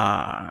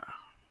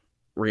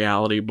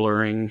reality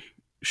blurring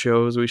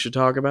shows we should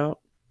talk about?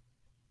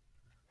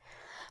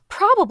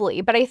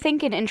 Probably, but I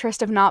think in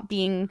interest of not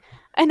being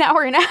an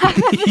hour and a half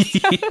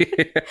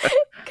episode,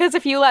 because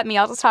if you let me,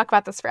 I'll just talk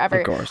about this forever.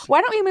 Of course.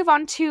 Why don't we move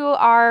on to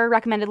our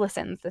recommended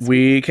listens this week?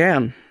 We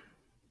can.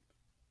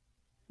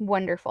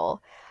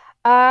 Wonderful.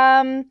 Do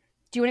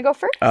you want to go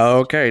first?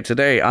 Okay,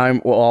 today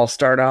I'll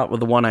start out with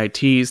the one I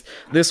teased.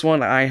 This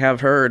one I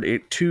have heard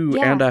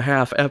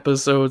 2.5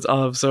 episodes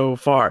of so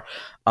far,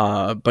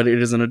 but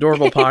it is an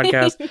adorable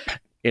podcast.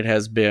 It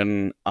has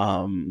been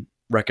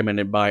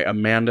recommended by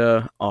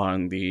Amanda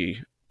on the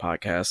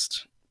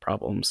podcast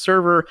Problem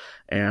server,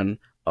 and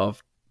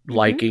of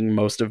liking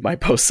most of my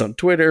posts on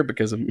Twitter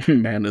because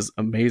Amanda's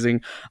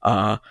amazing.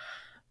 Let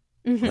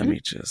me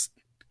just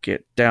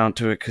get down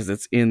to it because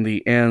it's in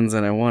the ends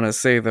and I want to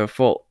say the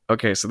full.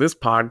 Okay, so this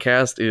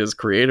podcast is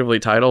creatively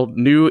titled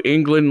New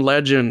England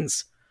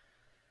Legends.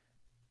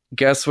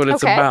 Guess what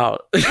it's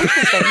about?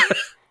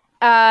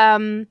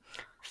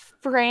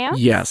 France?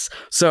 Yes.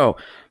 So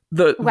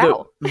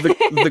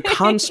the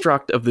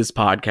construct of this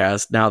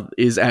podcast now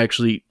is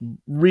actually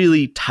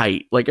really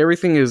tight. Like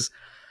everything is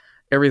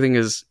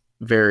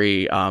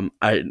very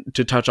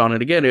to touch on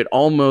it again, it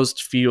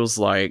almost feels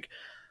like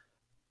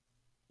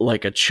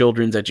a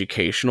children's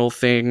educational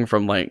thing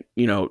from like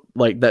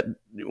that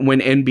when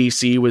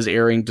NBC was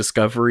airing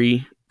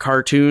Discovery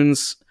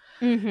cartoons.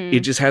 It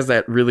just has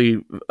that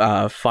really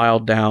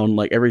filed down,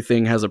 like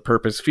everything has a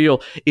purpose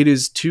feel. It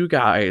is two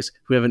guys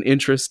who have an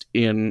interest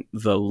in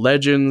the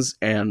legends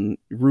and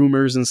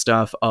rumors and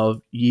stuff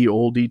of ye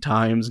olde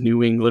times,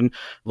 New England.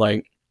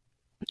 Like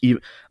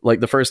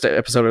the first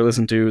episode I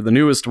listened to, the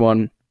newest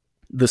one,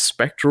 The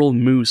Spectral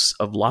Moose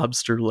of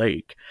Lobster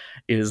Lake,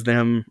 is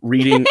them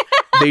reading.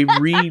 They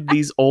read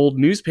these old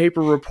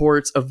newspaper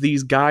reports of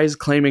these guys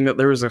claiming that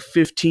there was a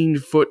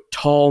 15-foot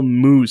tall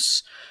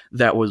moose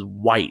that was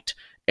white.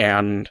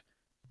 And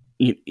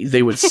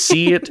they would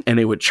see it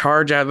and it would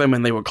charge at them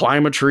and they would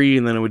climb a tree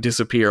and then it would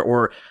disappear.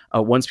 Or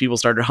once people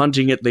started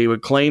hunting it, they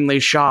would claim they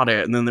shot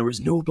it and then there was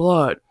no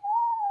blood.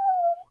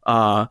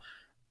 The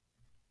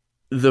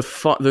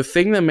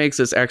thing that makes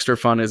this extra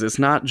fun is it's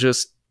not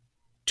just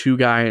two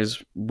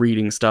guys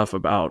reading stuff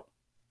about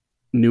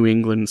New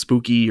England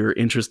spooky or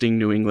interesting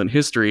New England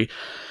history.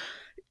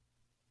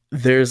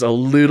 There's a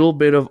little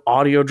bit of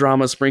audio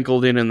drama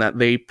sprinkled in that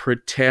they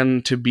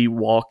pretend to be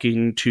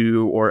walking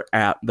to or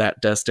at that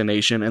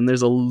destination. And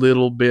there's a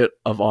little bit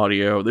of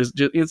audio.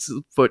 It's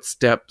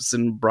footsteps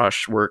and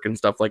brushwork and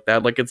stuff like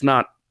that. Like it's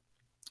not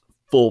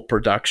full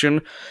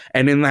production.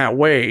 And in that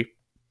way,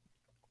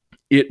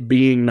 it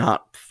being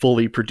not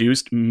fully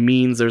produced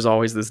means there's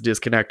always this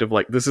disconnect of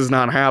like, this is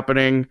not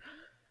happening.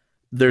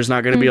 There's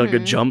not going to be like a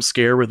jump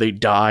scare where they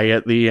die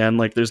at the end.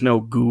 Like there's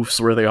no goofs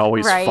where they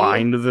always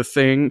find the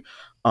thing.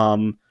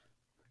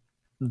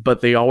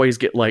 But they always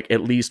get like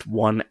at least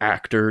one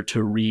actor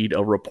to read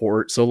a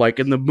report. So like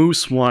in the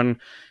Moose one,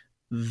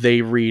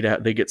 they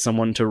get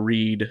someone to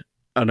read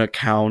an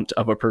account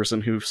of a person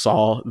who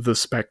saw the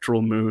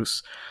spectral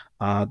moose.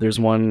 There's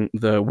one,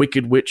 The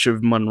Wicked Witch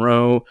of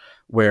Monroe,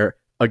 where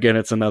again,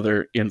 it's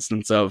another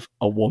instance of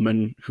a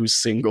woman who's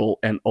single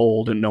and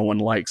old and no one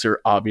likes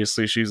her.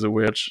 Obviously she's a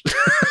witch.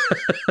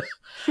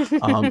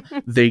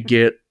 They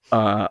get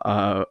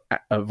a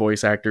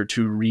voice actor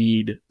to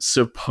read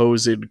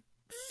supposed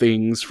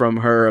things from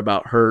her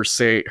about her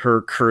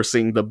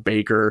cursing the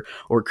baker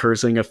or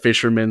cursing a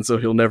fisherman so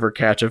he'll never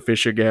catch a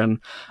fish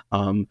again.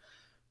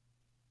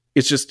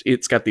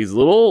 It's got these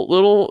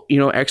little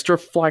extra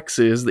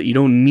flexes that you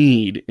don't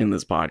need in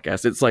this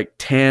podcast. It's like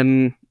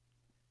 10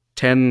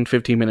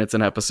 15 minutes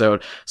an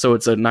episode, so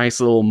it's a nice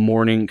little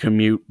morning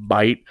commute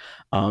bite.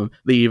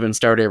 They even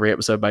start every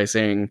episode by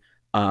saying,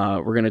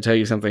 we're going to tell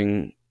you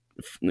something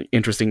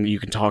interesting that you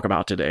can talk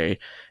about today,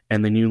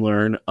 and then you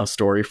learn a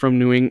story from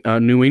New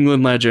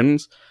England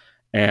legends,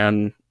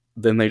 and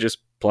then they just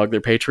plug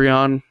their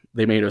Patreon.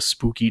 They made a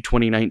spooky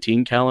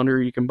 2019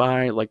 calendar you can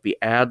buy. Like the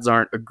ads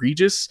aren't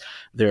egregious,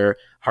 they're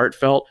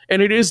heartfelt,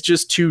 and it is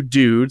just two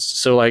dudes.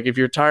 So like if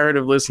you're tired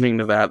of listening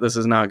to that, this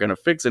is not going to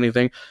fix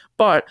anything.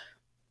 But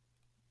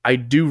I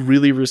do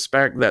really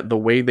respect that the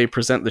way they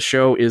present the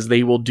show is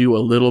they will do a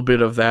little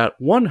bit of that.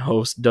 One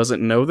host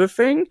doesn't know the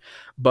thing,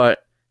 but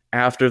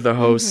after the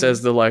host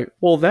says, they're like,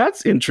 well,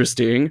 that's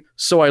interesting,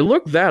 so I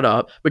looked that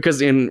up, because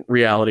in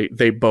reality,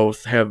 they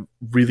both have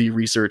really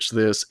researched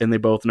this and they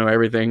both know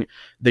everything.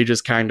 They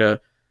just kind of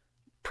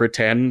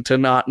pretend to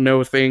not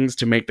know things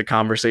to make the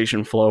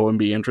conversation flow and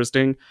be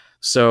interesting.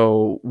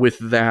 So with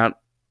that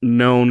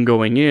known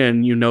going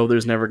in,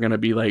 there's never going to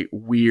be like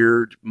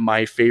weird,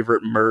 My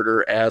Favorite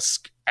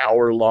Murder-esque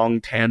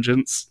hour-long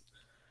tangents.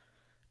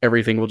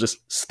 Everything will just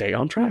stay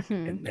on track.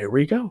 And there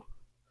we go.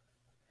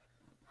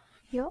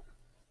 Yep.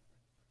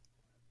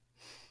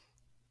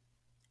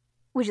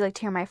 Would you like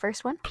to hear my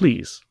first one?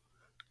 Please.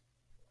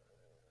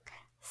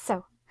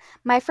 So,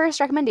 My first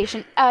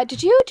recommendation.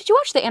 Did you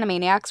watch the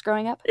Animaniacs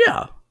growing up?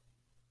 Yeah.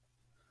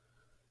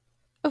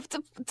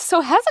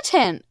 So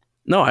hesitant.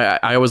 No,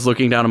 I was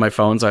looking down at my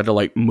phone, so I had to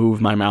like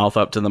move my mouth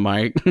up to the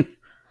mic.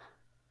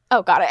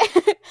 Oh, got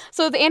it.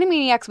 So the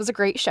Animaniacs was a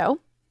great show.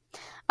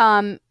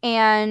 And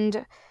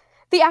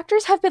the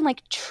actors have been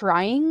like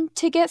trying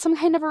to get some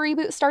kind of a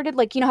reboot started.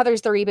 Like, you know how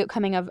there's the reboot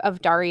coming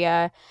of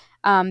Daria.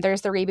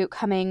 There's the reboot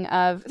coming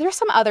of, there's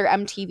some other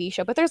MTV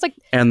show, but there's like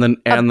and the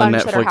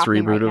Netflix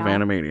happening reboot right of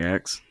now.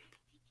 Animaniacs.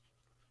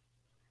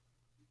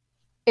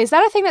 Is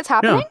that a thing that's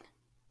happening? Yeah.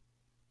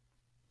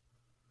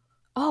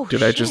 Oh, Did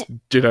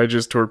shit. I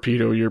just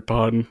torpedo your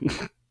pun?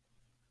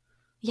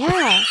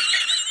 Yeah.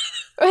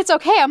 It's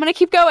okay. I'm gonna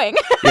keep going.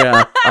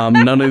 Yeah.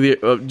 None of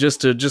the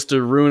just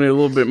to ruin it a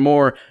little bit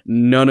more.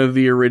 None of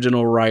the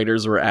original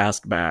writers were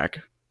asked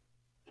back.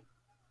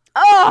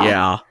 Oh.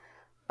 Yeah.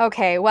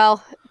 Okay.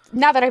 Well,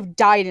 now that I've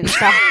died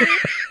inside,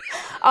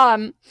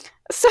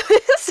 so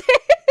this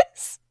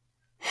is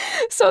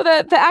so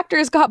the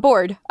actors got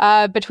bored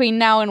between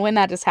now and when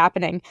that is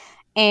happening,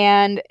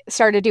 and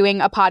started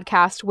doing a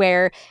podcast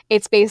where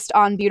it's based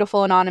on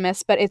Beautiful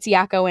Anonymous, but it's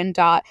Yakko and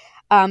Dot,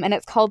 and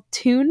it's called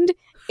Tuned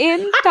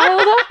In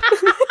Dialed Up.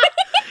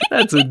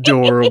 That's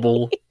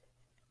adorable.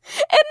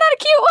 Isn't that a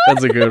cute one?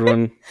 That's a good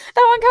one.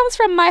 That one comes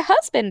from my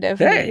husband of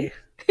Hey.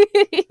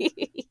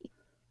 me.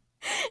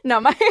 No,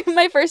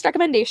 my first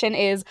recommendation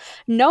is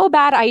No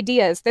Bad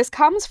Ideas. This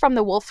comes from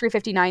the Wolf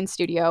 359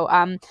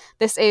 studio.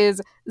 This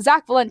is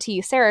Zach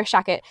Valenti, Sarah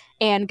Shackett,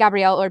 and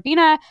Gabrielle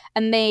Urbina,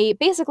 and they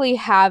basically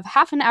have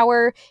half an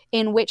hour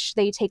in which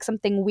they take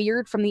something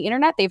weird from the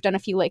internet. They've done a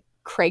few like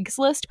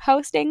Craigslist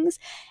postings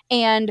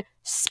and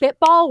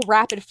spitball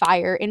rapid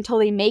fire until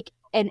they make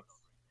an...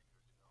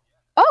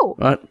 Oh!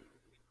 What?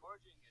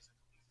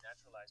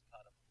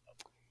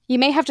 You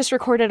may have just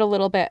recorded a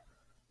little bit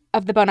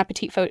of the Bon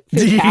Appetit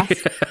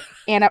Foodcast,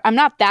 and I'm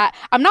not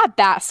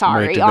that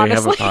sorry. Wait, do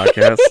honestly, they have a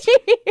podcast?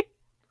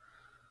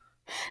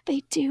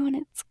 They do, and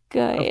it's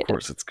good. Of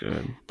course, it's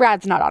good.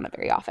 Brad's not on it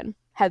very often.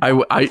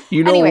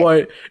 You know Anyway.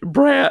 what,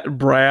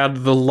 Brad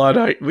the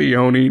Luddite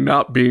Leone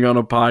not being on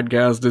a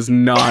podcast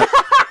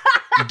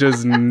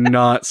does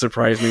not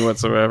surprise me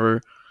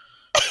whatsoever.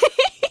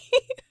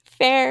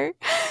 Fair,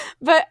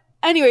 but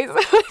anyways,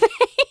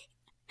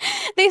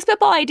 they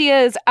spitball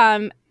ideas.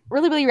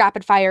 Really, really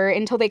rapid fire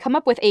until they come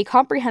up with a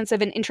comprehensive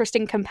and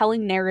interesting,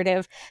 compelling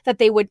narrative that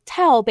they would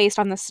tell based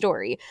on the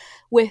story,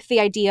 with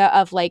the idea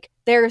of like,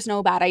 there's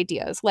no bad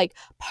ideas. Like,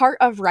 part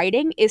of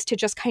writing is to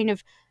just kind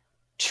of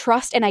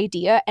trust an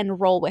idea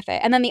and roll with it.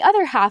 And then the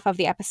other half of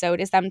the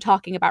episode is them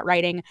talking about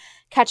writing,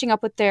 catching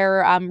up with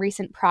their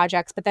recent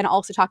projects, but then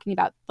also talking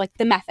about like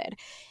the method.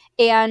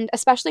 And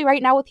especially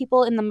right now with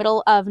people in the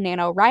middle of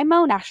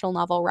NaNoWriMo, National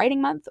Novel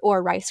Writing Month,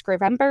 or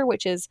Write-Scrivember,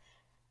 which is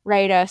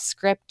Write a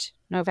Script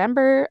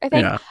November, I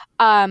think. Yeah.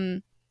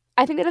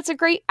 I think that it's a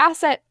great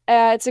asset.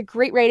 It's a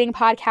great writing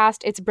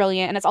podcast. It's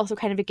brilliant. And it's also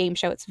kind of a game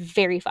show. It's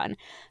very fun.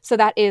 So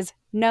that is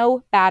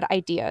No Bad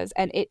Ideas.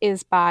 And it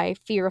is by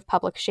Fear of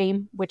Public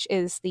Shame, which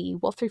is the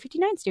Wolf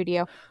 359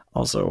 studio.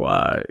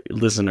 Also,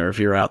 listener, if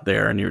you're out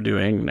there and you're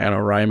doing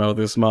NaNoWriMo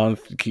this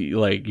month,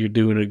 like, you're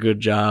doing a good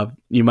job.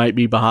 You might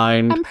be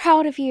behind. I'm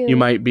proud of you. You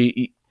might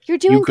be... You're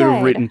doing You could have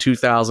good. written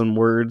 2,000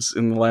 words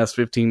in the last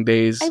 15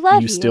 days. I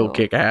love you. Still you.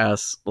 kick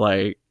ass.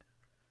 Like,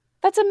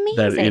 That's amazing.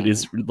 that it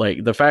is,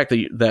 like, the fact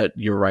that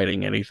you're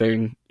writing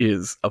anything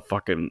is a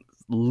fucking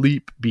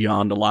leap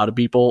beyond a lot of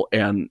people,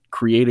 and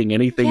creating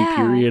anything, Yeah.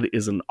 period,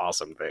 is an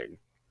awesome thing.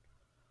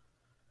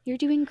 You're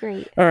doing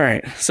great. All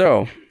right,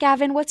 so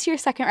Gavin, what's your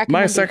second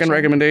recommendation? my second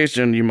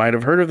recommendation, you might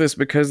have heard of this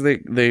because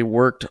they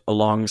worked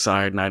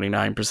alongside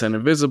 99%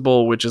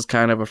 Invisible, which is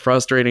kind of a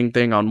frustrating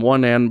thing on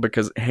one end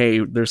because, hey,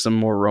 there's some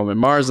more Roman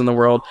Mars in the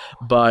world,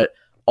 but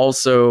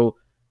also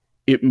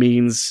it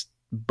means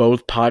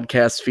both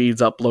podcast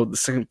feeds upload the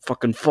same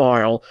fucking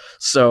file,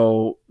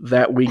 so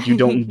that week you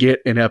don't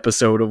get an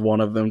episode of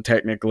one of them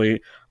technically.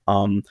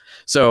 With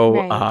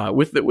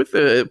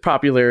the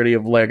popularity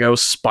of Lego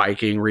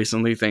spiking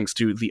recently, thanks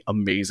to the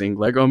amazing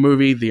Lego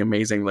movie, the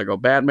amazing Lego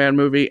Batman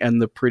movie, and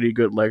the pretty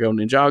good Lego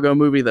Ninjago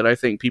movie that I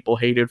think people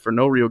hated for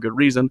no real good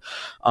reason,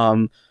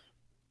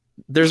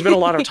 there's been a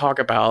lot of talk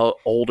about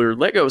older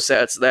Lego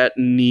sets that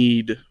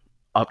need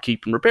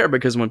upkeep and repair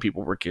because when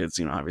people were kids,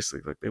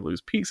 obviously, like, they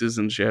lose pieces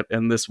and shit,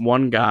 and this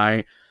one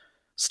guy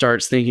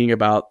starts thinking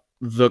about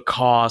the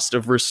cost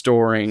of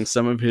restoring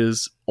some of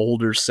his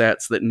older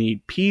sets that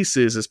need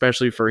pieces,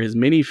 especially for his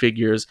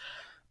minifigures,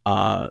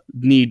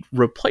 need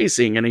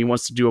replacing, and he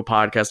wants to do a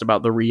podcast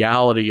about the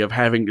reality of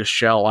having to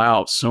shell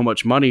out so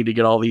much money to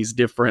get all these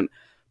different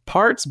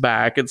parts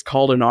back. It's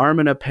called An Arm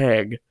and a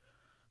Peg.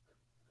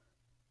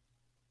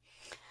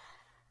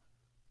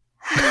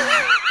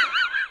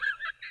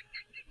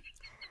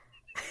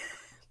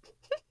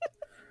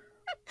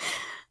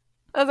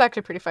 That was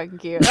actually pretty fucking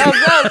cute.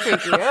 That was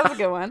pretty cute. That was a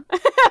good one.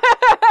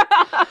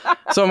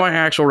 So my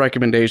actual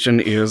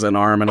recommendation is An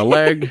Arm and a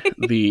Leg,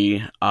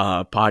 the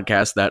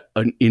podcast that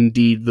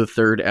indeed the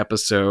third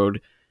episode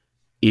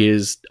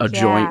is a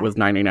joint Yeah. with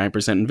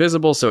 99%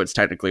 Invisible, so it's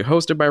technically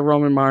hosted by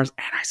Roman Mars,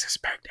 and I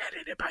suspect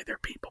edited by their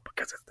people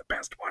because it's the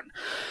best one.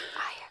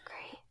 I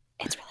agree.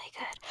 It's really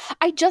good.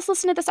 I just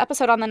listened to this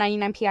episode on the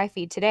 99PI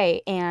feed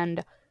today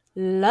and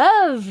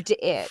loved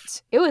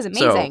it. It was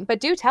amazing. So, but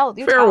do tell.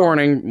 Fair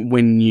warning,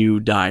 when you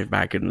dive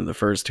back into the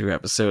first 2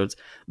 episodes,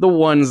 the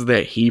ones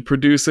that he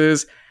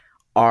produces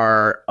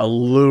are a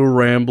little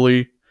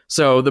rambly.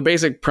 So the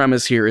basic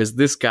premise here is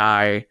this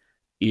guy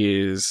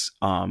is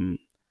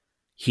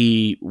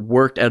he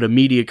worked at a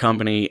media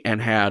company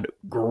and had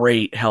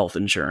great health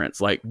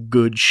insurance, like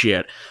good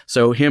shit.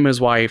 So him, his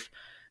wife,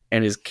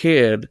 and his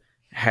kid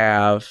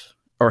have,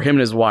 or him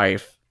and his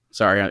wife,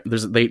 sorry,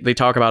 they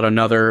talk about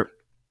another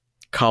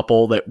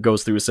couple that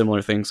goes through a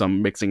similar thing, so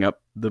I'm mixing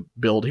up the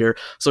build here.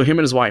 So him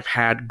and his wife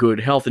had good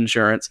health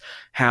insurance,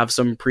 have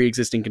some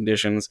pre-existing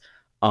conditions,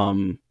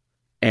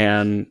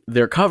 and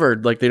they're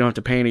covered, like they don't have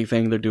to pay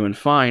anything, they're doing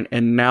fine.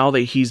 And now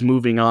that he's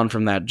moving on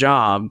from that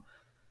job,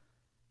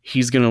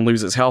 he's going to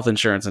lose his health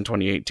insurance in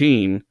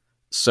 2018,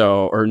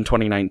 or in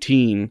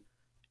 2019,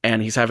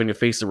 and he's having to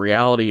face the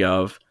reality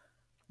of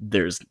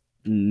there's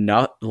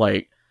not,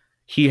 like,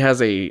 he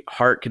has a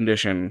heart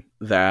condition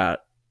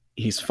that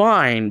he's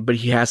fine, but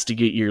he has to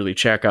get yearly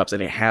checkups,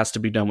 and it has to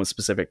be done with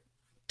specific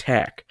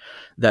tech,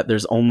 that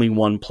there's only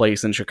one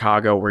place in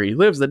Chicago where he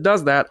lives that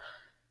does that.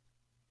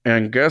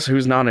 And guess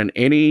who's not in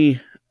any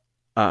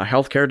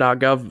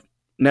healthcare.gov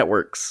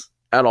networks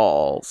at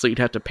all? So you'd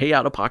have to pay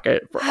out of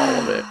pocket for all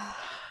of it.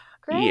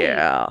 Great.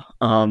 Yeah.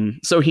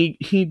 So he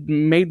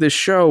made this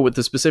show with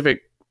the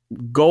specific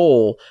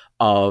goal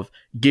of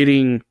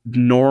getting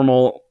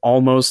normal,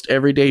 almost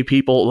everyday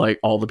people, like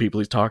all the people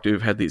he's talked to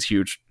have had these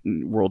huge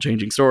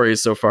world-changing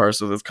stories so far,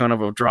 so that's kind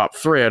of a drop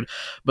thread.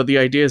 But the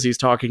idea is he's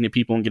talking to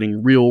people and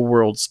getting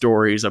real-world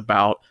stories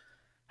about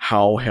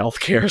how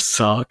healthcare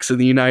sucks in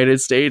the United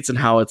States and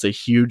how it's a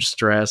huge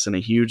stress and a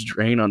huge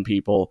drain on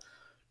people,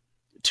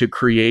 to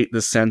create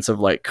the sense of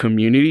like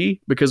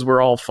community, because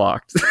we're all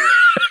fucked.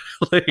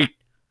 Like,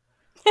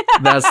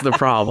 that's the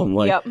problem.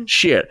 Like, Yep.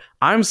 shit,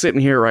 I'm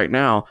sitting here right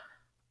now.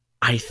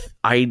 I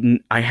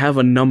have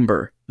a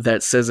number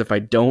that says if I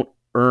don't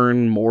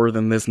earn more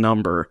than this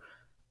number,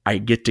 I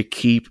get to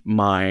keep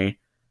my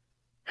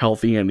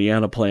Healthy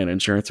Indiana plan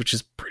insurance, which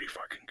is pretty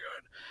fucking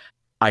good.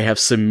 I have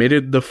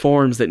submitted the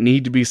forms that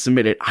need to be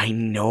submitted. I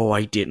know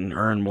I didn't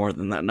earn more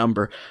than that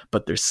number,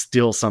 but there's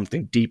still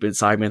something deep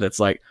inside me that's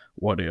like,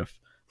 what if?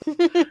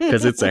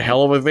 Because it's a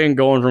hell of a thing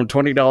going from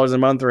 $20 a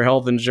month for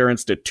health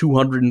insurance to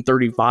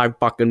 $235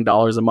 fucking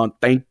dollars a month.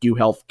 Thank you,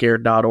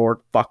 healthcare.org.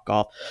 Fuck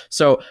off.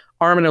 So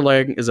Arm and a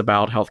Leg is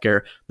about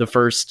healthcare. The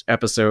first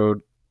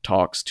episode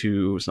talks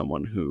to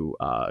someone who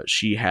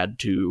she had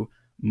to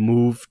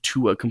move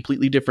to a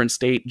completely different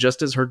state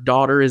just as her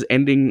daughter is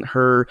ending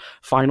her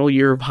final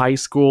year of high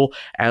school,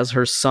 as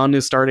her son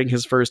is starting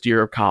his first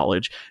year of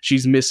college.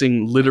 She's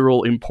missing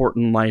literal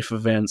important life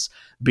events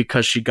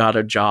because she got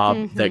a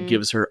job that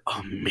gives her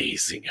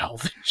amazing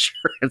health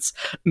insurance.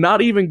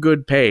 Not even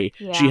good pay.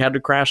 Yeah. She had to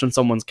crash on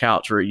someone's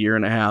couch for a year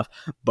and a half,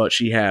 but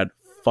she had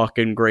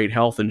fucking great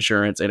health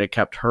insurance, and it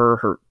kept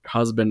her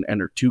husband, and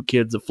her 2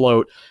 kids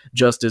afloat,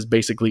 just as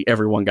basically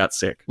everyone got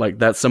sick. Like,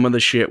 that's some of the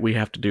shit we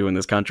have to do in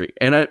this country.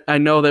 And I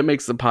know that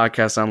makes the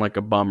podcast sound like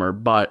a bummer,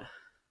 but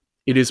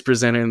it is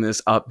presented in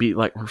this upbeat,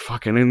 like, we're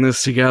fucking in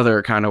this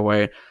together kind of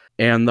way.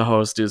 And the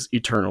host is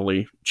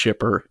eternally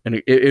chipper.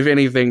 And if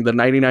anything, the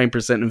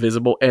 99%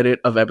 Invisible edit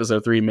of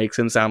episode 3 makes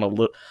him sound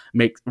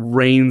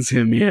reins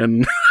him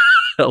in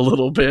a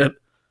little bit.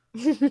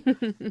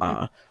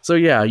 So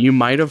yeah, you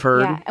might have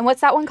heard. Yeah. And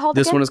what's that one called?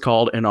 This again? one is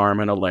called An Arm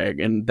and a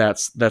Leg, and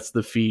that's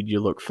the feed you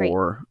look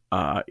for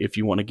if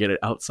you want to get it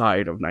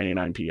outside of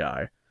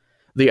 99PI.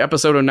 The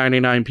episode of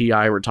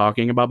 99PI we're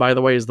talking about, by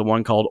the way, is the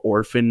one called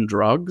Orphan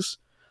Drugs.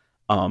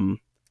 Yeah.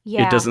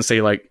 It doesn't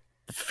say like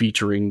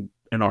featuring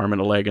an arm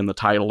and a leg in the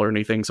title or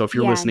anything. So if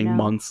you're listening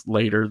months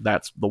later,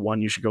 that's the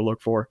one you should go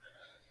look for.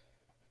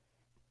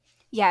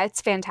 Yeah, it's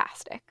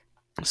fantastic.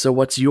 So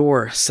what's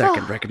your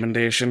second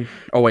recommendation?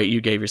 Oh wait, you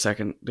gave your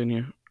second, didn't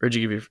you? Or did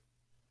you give your...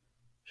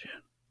 Shit.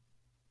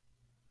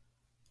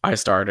 I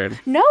started.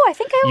 No, I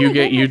think I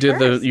only you did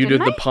first,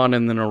 the pun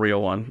and then a real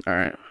one. All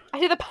right. I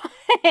did the pun.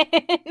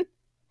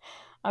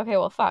 Okay,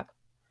 well, fuck.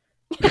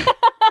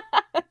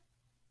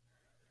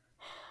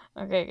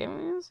 Okay, give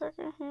me a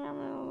second here. I'm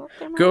gonna look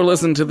at my Go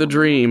listen to The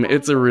Dream.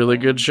 It's a really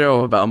good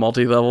show about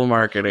multi-level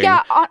marketing.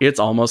 Yeah, it's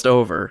almost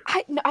over.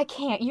 I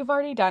can't. You've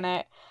already done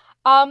it.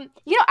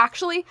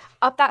 Actually,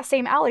 up that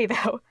same alley though,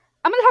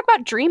 I'm gonna talk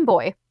about Dream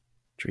Boy.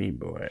 Dream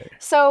Boy.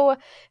 So,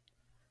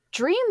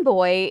 Dream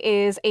Boy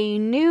is a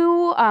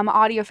new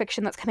audio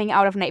fiction that's coming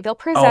out of Nightvale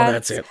Presents. Oh,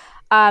 that's it.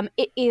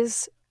 It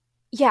is,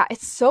 yeah,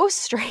 it's so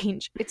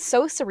strange. It's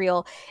so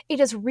surreal. It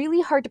is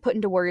really hard to put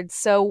into words.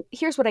 So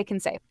here's what I can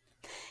say.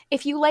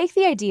 If you like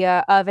the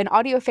idea of an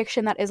audio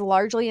fiction that is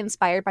largely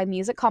inspired by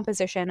music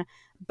composition,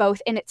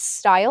 both in its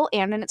style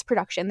and in its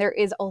production, there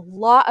is a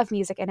lot of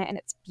music in it and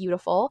it's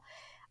beautiful.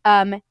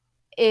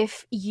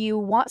 If you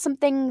want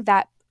something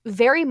that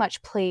very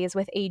much plays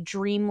with a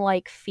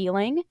dreamlike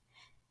feeling,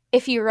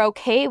 if you're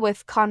okay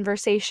with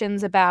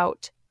conversations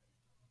about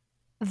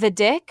the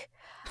dick,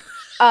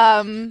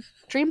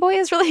 Dream Boy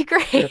is really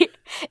great.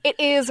 It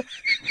is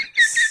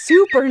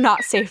super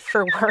not safe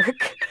for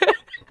work.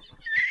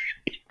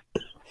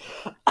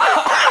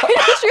 I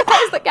just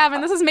realized that,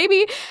 Gavin, this is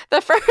maybe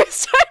the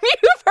first time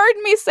you've heard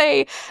me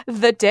say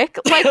the dick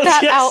like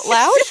that out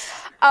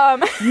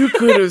loud. You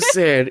could have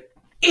said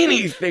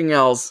anything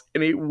else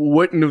and it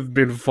wouldn't have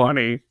been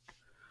funny.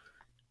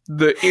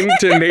 The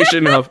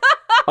intonation of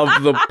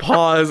the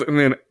pause and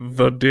then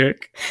the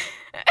dick.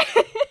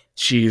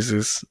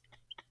 Jesus.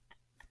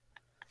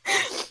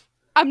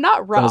 I'm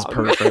not wrong. That was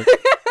perfect.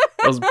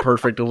 That was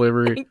perfect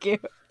delivery. Thank you.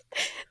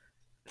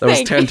 That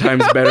was 10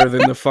 times better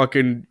than the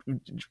fucking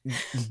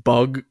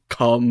bug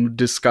cum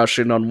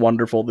discussion on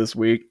Wonderful this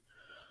week.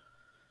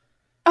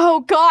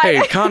 Oh, God.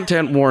 Hey,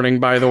 content warning,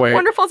 by the way.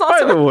 Wonderful's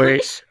also By the way,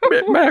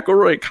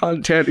 McElroy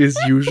content is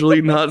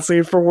usually not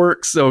safe for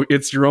work, so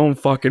it's your own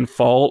fucking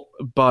fault.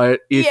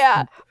 But if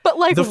but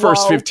like the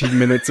first 15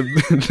 minutes of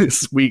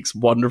this week's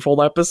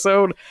Wonderful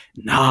episode,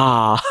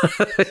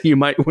 you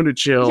might want to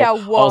chill. Yeah,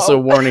 whoa. Also,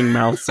 warning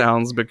mouth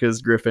sounds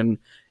because Griffin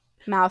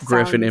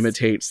sounds.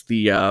 imitates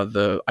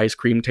the ice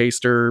cream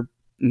taster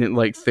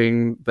like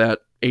thing that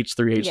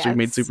H3H3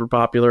 made super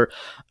popular.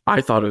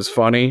 I thought it was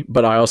funny,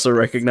 but I also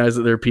recognize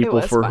that there are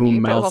people for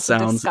whom mouth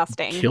sounds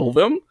kill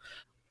them.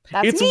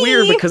 It's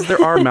weird because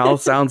there are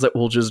mouth sounds that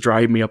will just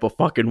drive me up a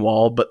fucking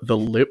wall, but the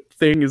lip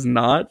thing is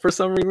not for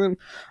some reason.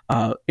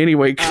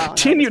 Anyway,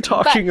 continue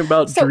talking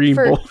about Dream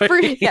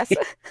Boy. Yes.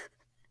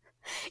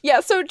 Yeah,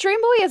 so Dream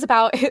Boy is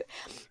about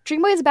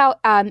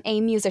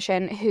a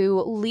musician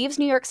who leaves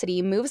New York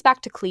City, moves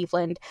back to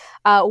Cleveland,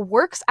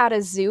 works at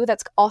a zoo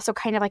that's also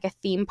kind of like a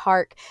theme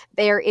park.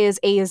 There is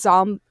a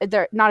zebra. A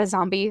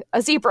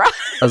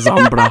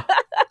zombra.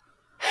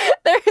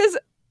 There is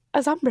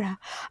a zebra.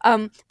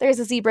 There's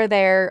a zebra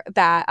there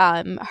that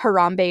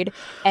Harambe'd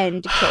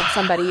and killed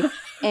somebody,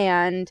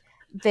 and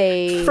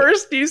they...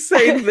 First you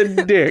say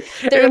the dick,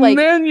 and like,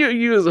 then you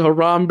use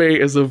Harambe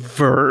as a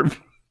verb.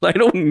 I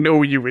don't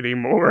know you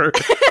anymore.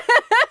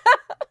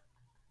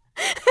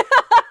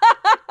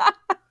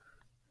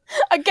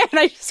 Again,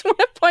 I just want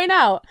to point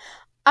out,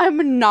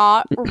 I'm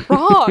not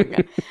wrong.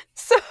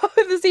 So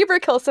the zebra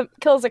kills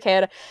a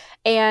kid,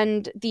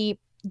 and the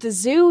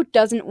zoo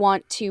doesn't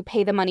want to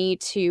pay the money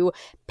to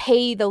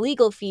pay the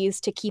legal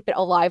fees to keep it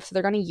alive, so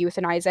they're going to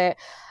euthanize it.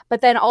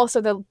 But then also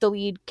the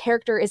lead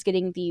character is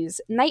getting these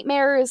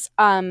nightmares.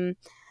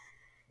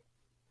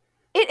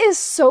 It is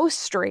so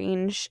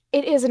strange.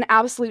 It is an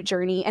absolute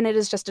journey, and it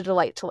is just a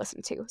delight to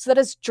listen to. So that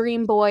is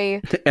Dream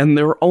Boy. And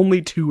there are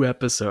only 2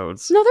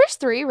 episodes. No, there's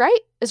 3, right?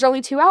 Is there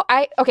only 2 out?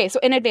 Okay, so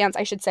in advance,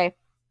 I should say,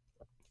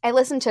 I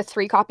listened to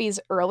 3 copies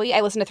early.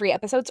 I listened to 3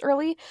 episodes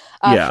early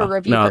for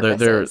review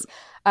purposes.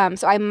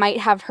 So I might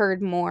have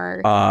heard more.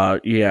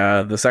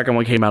 Yeah, the second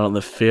one came out on the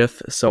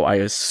 5th, so I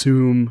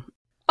assume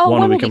one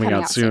will be coming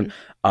out soon.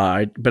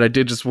 But I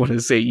did just want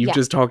to say, you've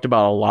just talked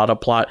about a lot of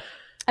plot.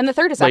 And the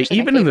third is actually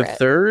even in the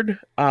third,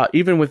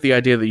 even with the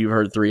idea that you've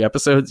heard 3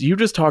 episodes, you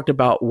just talked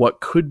about what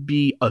could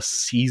be a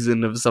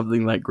season of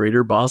something like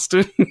Greater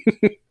Boston.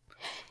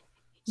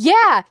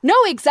 Yeah, no,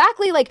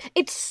 exactly. Like,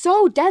 it's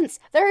so dense.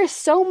 There is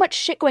so much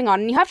shit going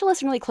on, and you have to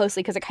listen really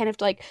closely because it kind of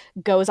like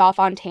goes off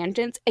on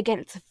tangents. Again,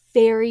 it's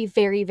very,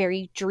 very,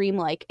 very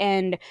dreamlike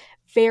and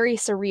very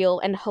surreal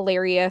and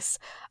hilarious.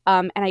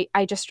 And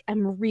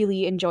I'm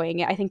really enjoying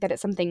it. I think that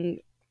it's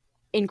something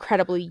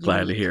incredibly unique.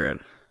 Glad to hear it.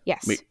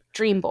 Yes.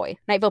 Dream Boy,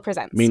 Nightville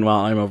Presents. Meanwhile,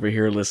 I'm over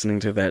here listening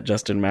to that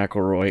Justin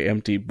McElroy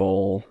Empty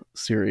Bowl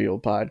cereal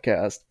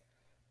podcast.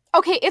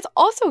 Okay, it's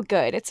also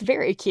good. It's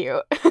very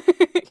cute.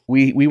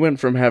 We went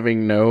from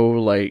having no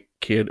like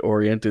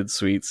kid-oriented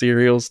sweet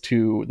cereals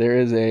to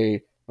there's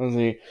a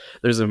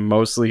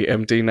mostly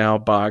empty now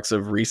box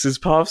of Reese's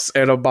Puffs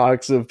and a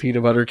box of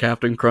peanut butter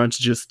Captain Crunch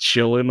just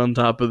chilling on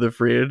top of the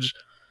fridge.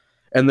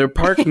 And they're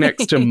parked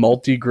next to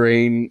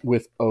multigrain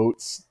with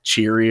oats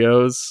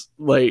Cheerios,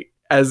 like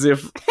as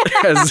if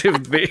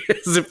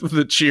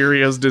the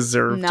Cheerios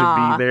deserve to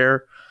be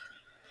there.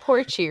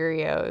 Poor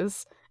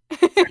Cheerios.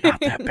 They're not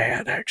that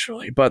bad,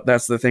 actually. But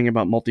that's the thing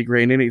about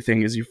multigrain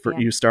anything is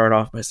you start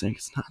off by saying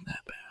it's not that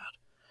bad.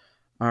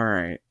 All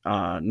right.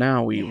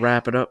 Now we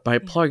wrap it up by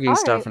plugging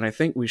stuff, and I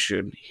think we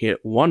should hit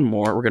one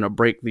more. We're going to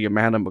break the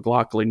Amanda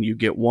McLaughlin You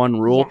Get One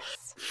rule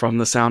from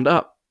the Sound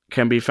Up.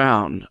 Can be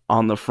found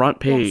on the front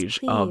page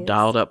of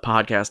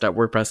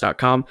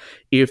dialeduppodcast.wordpress.com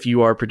if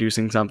you are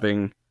producing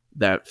something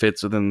that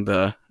fits within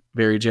the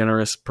very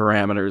generous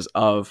parameters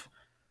of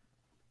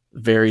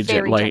very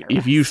generous.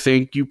 If you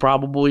think you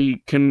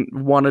probably can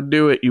want to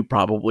do it, you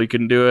probably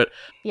can do it.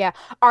 Yeah.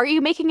 Are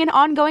you making an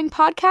ongoing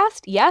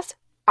podcast? Yes.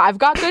 I've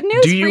got good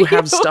news. Do you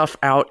have stuff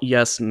out?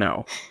 Yes,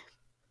 no.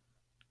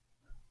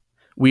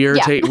 We are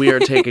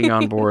taking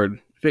on board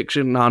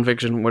fiction,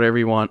 nonfiction, whatever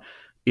you want.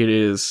 It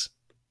is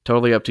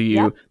totally up to you.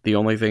 Yep. The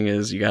only thing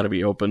is you got to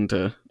be open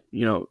to,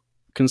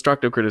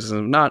 constructive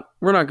criticism.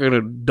 We're not going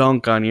to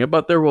dunk on you,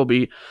 but there will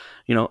be,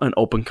 an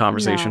open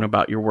conversation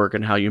about your work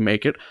and how you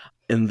make it.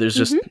 And there's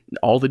just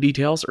all the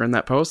details are in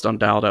that post on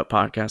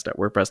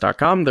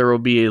dialeduppodcast@wordpress.com. There will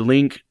be a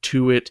link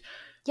to it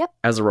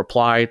as a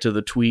reply to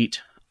the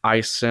tweet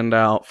I send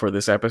out for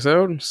this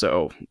episode.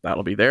 So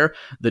that'll be there.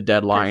 The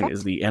deadline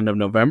is the end of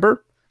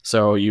November.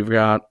 So you've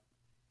got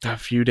a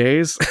few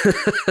days.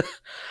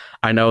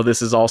 I know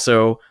this is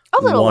also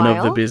one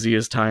of the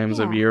busiest times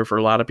of year for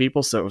a lot of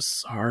people. So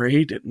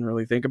sorry, didn't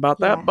really think about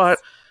that. But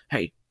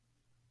hey,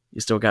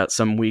 you still got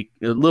some week,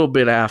 a little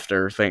bit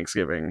after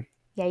Thanksgiving.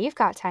 Yeah, you've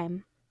got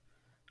time.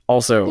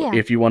 Also,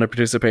 if you want to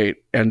participate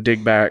and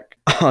dig back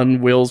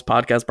on Will's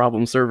podcast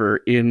problem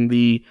server in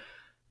the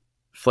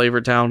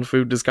Flavortown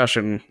food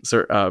discussion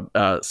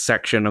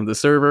section of the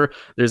server,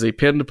 there's a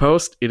pinned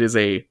post. It is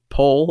a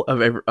poll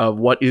of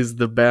what is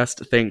the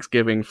best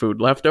Thanksgiving food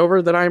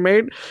leftover that I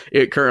made.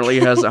 It currently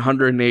has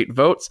 108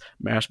 votes.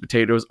 Mashed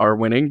potatoes are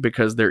winning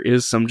because there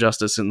is some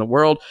justice in the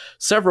world.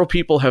 Several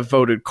people have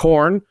voted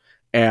corn,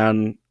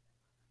 and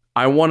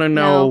I want to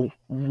know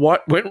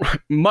what went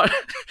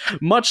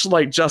much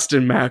like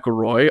Justin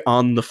McElroy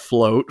on the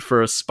float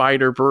for a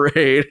spider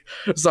parade.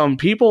 Some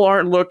people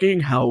aren't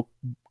looking. How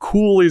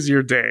cool is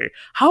your day?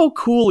 How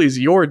cool is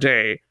your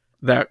day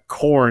that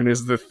corn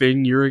is the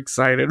thing you're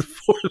excited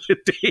for the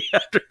day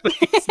after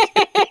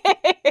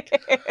Thanksgiving?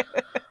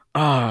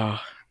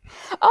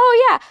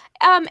 Oh yeah.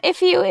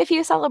 If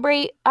you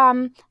celebrate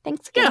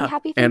Thanksgiving,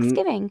 happy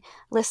Thanksgiving,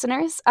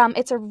 listeners.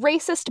 It's a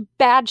racist,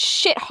 bad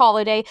shit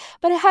holiday,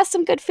 but it has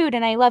some good food,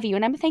 and I love you,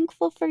 and I'm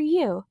thankful for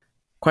you.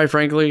 Quite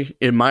frankly,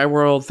 in my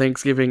world,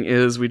 Thanksgiving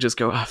is we just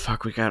go,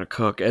 fuck, we gotta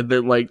cook, and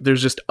then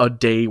there's just a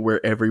day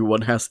where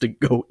everyone has to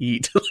go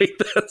eat like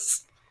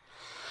this.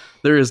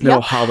 There is no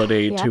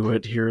holiday to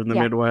it here in the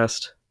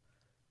Midwest.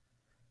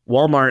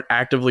 Walmart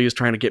actively is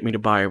trying to get me to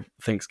buy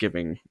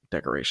Thanksgiving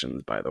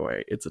decorations, by the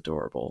way. It's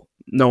adorable.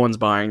 No one's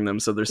buying them,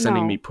 so they're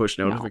sending me push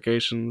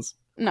notifications.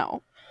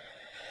 No.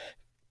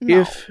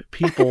 If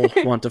people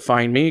want to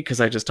find me, because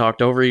I just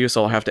talked over you,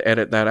 so I'll have to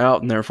edit that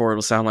out, and therefore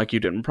it'll sound like you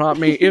didn't prompt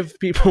me. If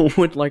people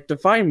would like to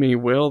find me,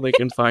 they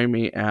can find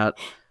me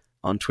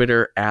on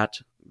Twitter at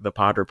The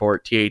Pod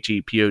Report,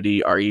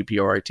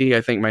 ThePodReport.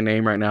 I think my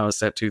name right now is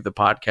set to The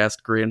Podcast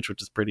Grinch,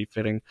 which is pretty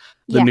fitting.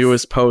 The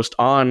newest post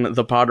on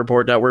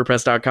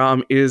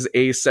thepodreport.wordpress.com is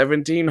a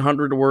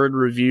 1,700-word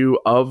review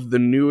of the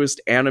newest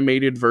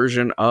animated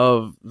version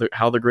of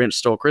How the Grinch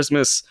Stole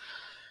Christmas.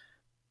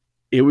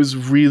 It was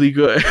really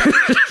good.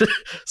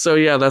 So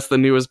yeah, that's the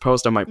newest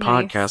post on my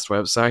podcast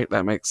website.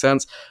 That makes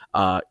sense.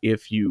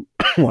 If you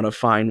want to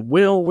find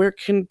Will, where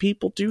can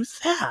people do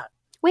that?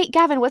 Wait,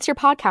 Gavin, what's your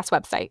podcast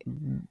website?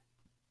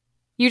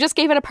 You just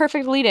gave it a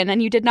perfect lead-in,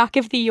 and you did not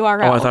give the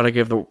URL. Oh, I thought I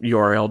gave the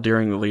URL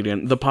during the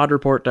lead-in.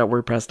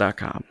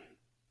 Thepodreport.wordpress.com.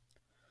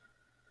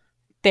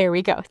 There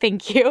we go.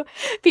 Thank you.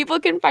 People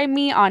can find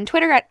me on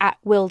Twitter at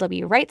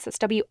WillWrights. That's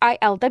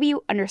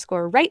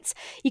WILW_rights.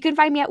 You can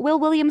find me at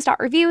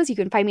willwilliams.reviews. You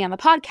can find me on the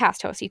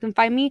podcast host. You can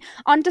find me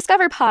on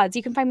Discover Pods.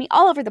 You can find me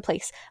all over the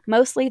place.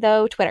 Mostly,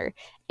 though, Twitter.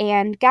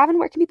 And Gavin,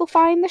 where can people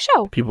find the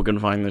show? People can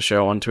find the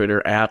show on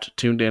Twitter at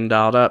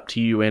TunedInDialedUp,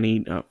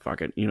 TUNE,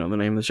 fuck it, you know the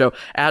name of the show,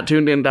 at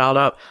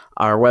TunedInDialedUp.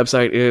 Our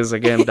website is,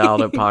 again,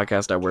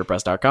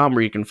 dialeduppodcast.wordpress.com,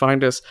 where you can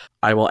find us.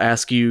 I will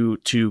ask you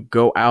to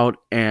go out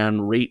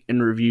and rate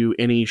and review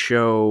any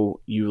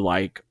show you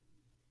like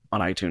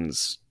on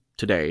iTunes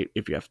today,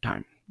 if you have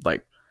time.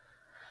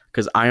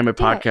 Because I am a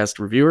podcast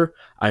reviewer.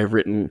 I have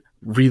written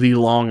really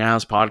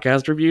long-ass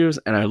podcast reviews,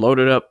 and I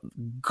loaded up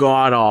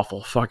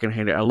god-awful, fucking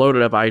hate it. I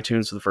loaded up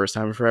iTunes for the first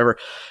time in forever.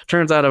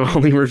 Turns out I've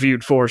only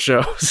reviewed 4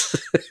 shows.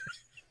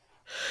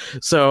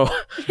 So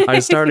I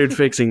started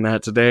fixing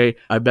that today.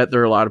 I bet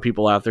there are a lot of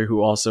people out there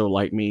who also,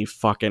 like me,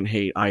 fucking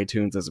hate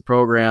iTunes as a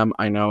program.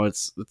 I know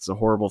it's a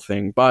horrible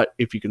thing, but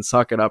if you can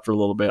suck it up for a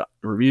little bit,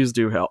 reviews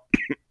do help.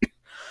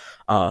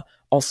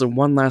 Also,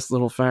 one last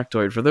little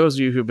factoid. For those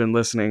of you who've been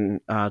listening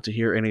to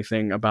hear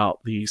anything about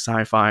the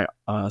sci-fi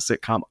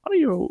sitcom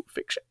audio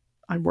fiction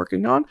I'm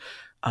working on,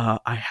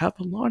 I have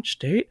a launch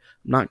date.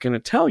 I'm not going to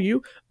tell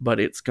you,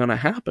 but it's going to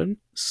happen.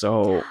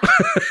 So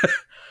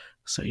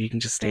so you can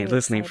just stay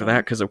listening for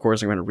that, because, of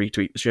course, I'm going to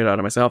retweet the shit out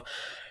of myself.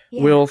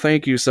 Yeah. Will,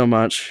 thank you so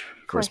much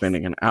for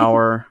spending an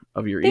hour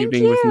of your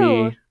evening with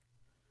me.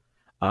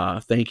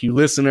 Thank you,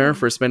 listener,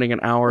 for spending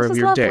an hour of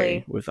your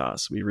day with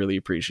us. We really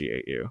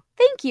appreciate you.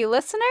 Thank you,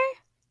 listener.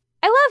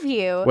 I love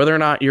you. Whether or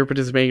not you're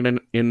participating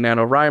in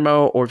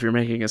NaNoWriMo, or if you're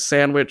making a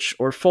sandwich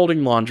or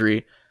folding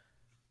laundry,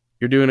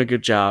 you're doing a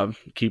good job.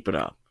 Keep it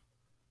up.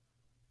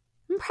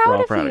 I'm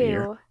proud of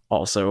you.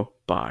 Also,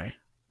 bye.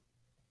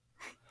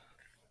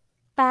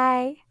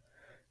 Bye.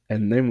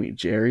 And then we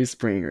Jerry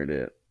Springered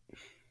it.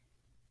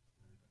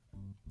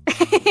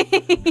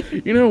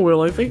 You know,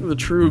 Will, I think the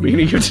true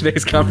meaning of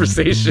today's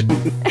conversation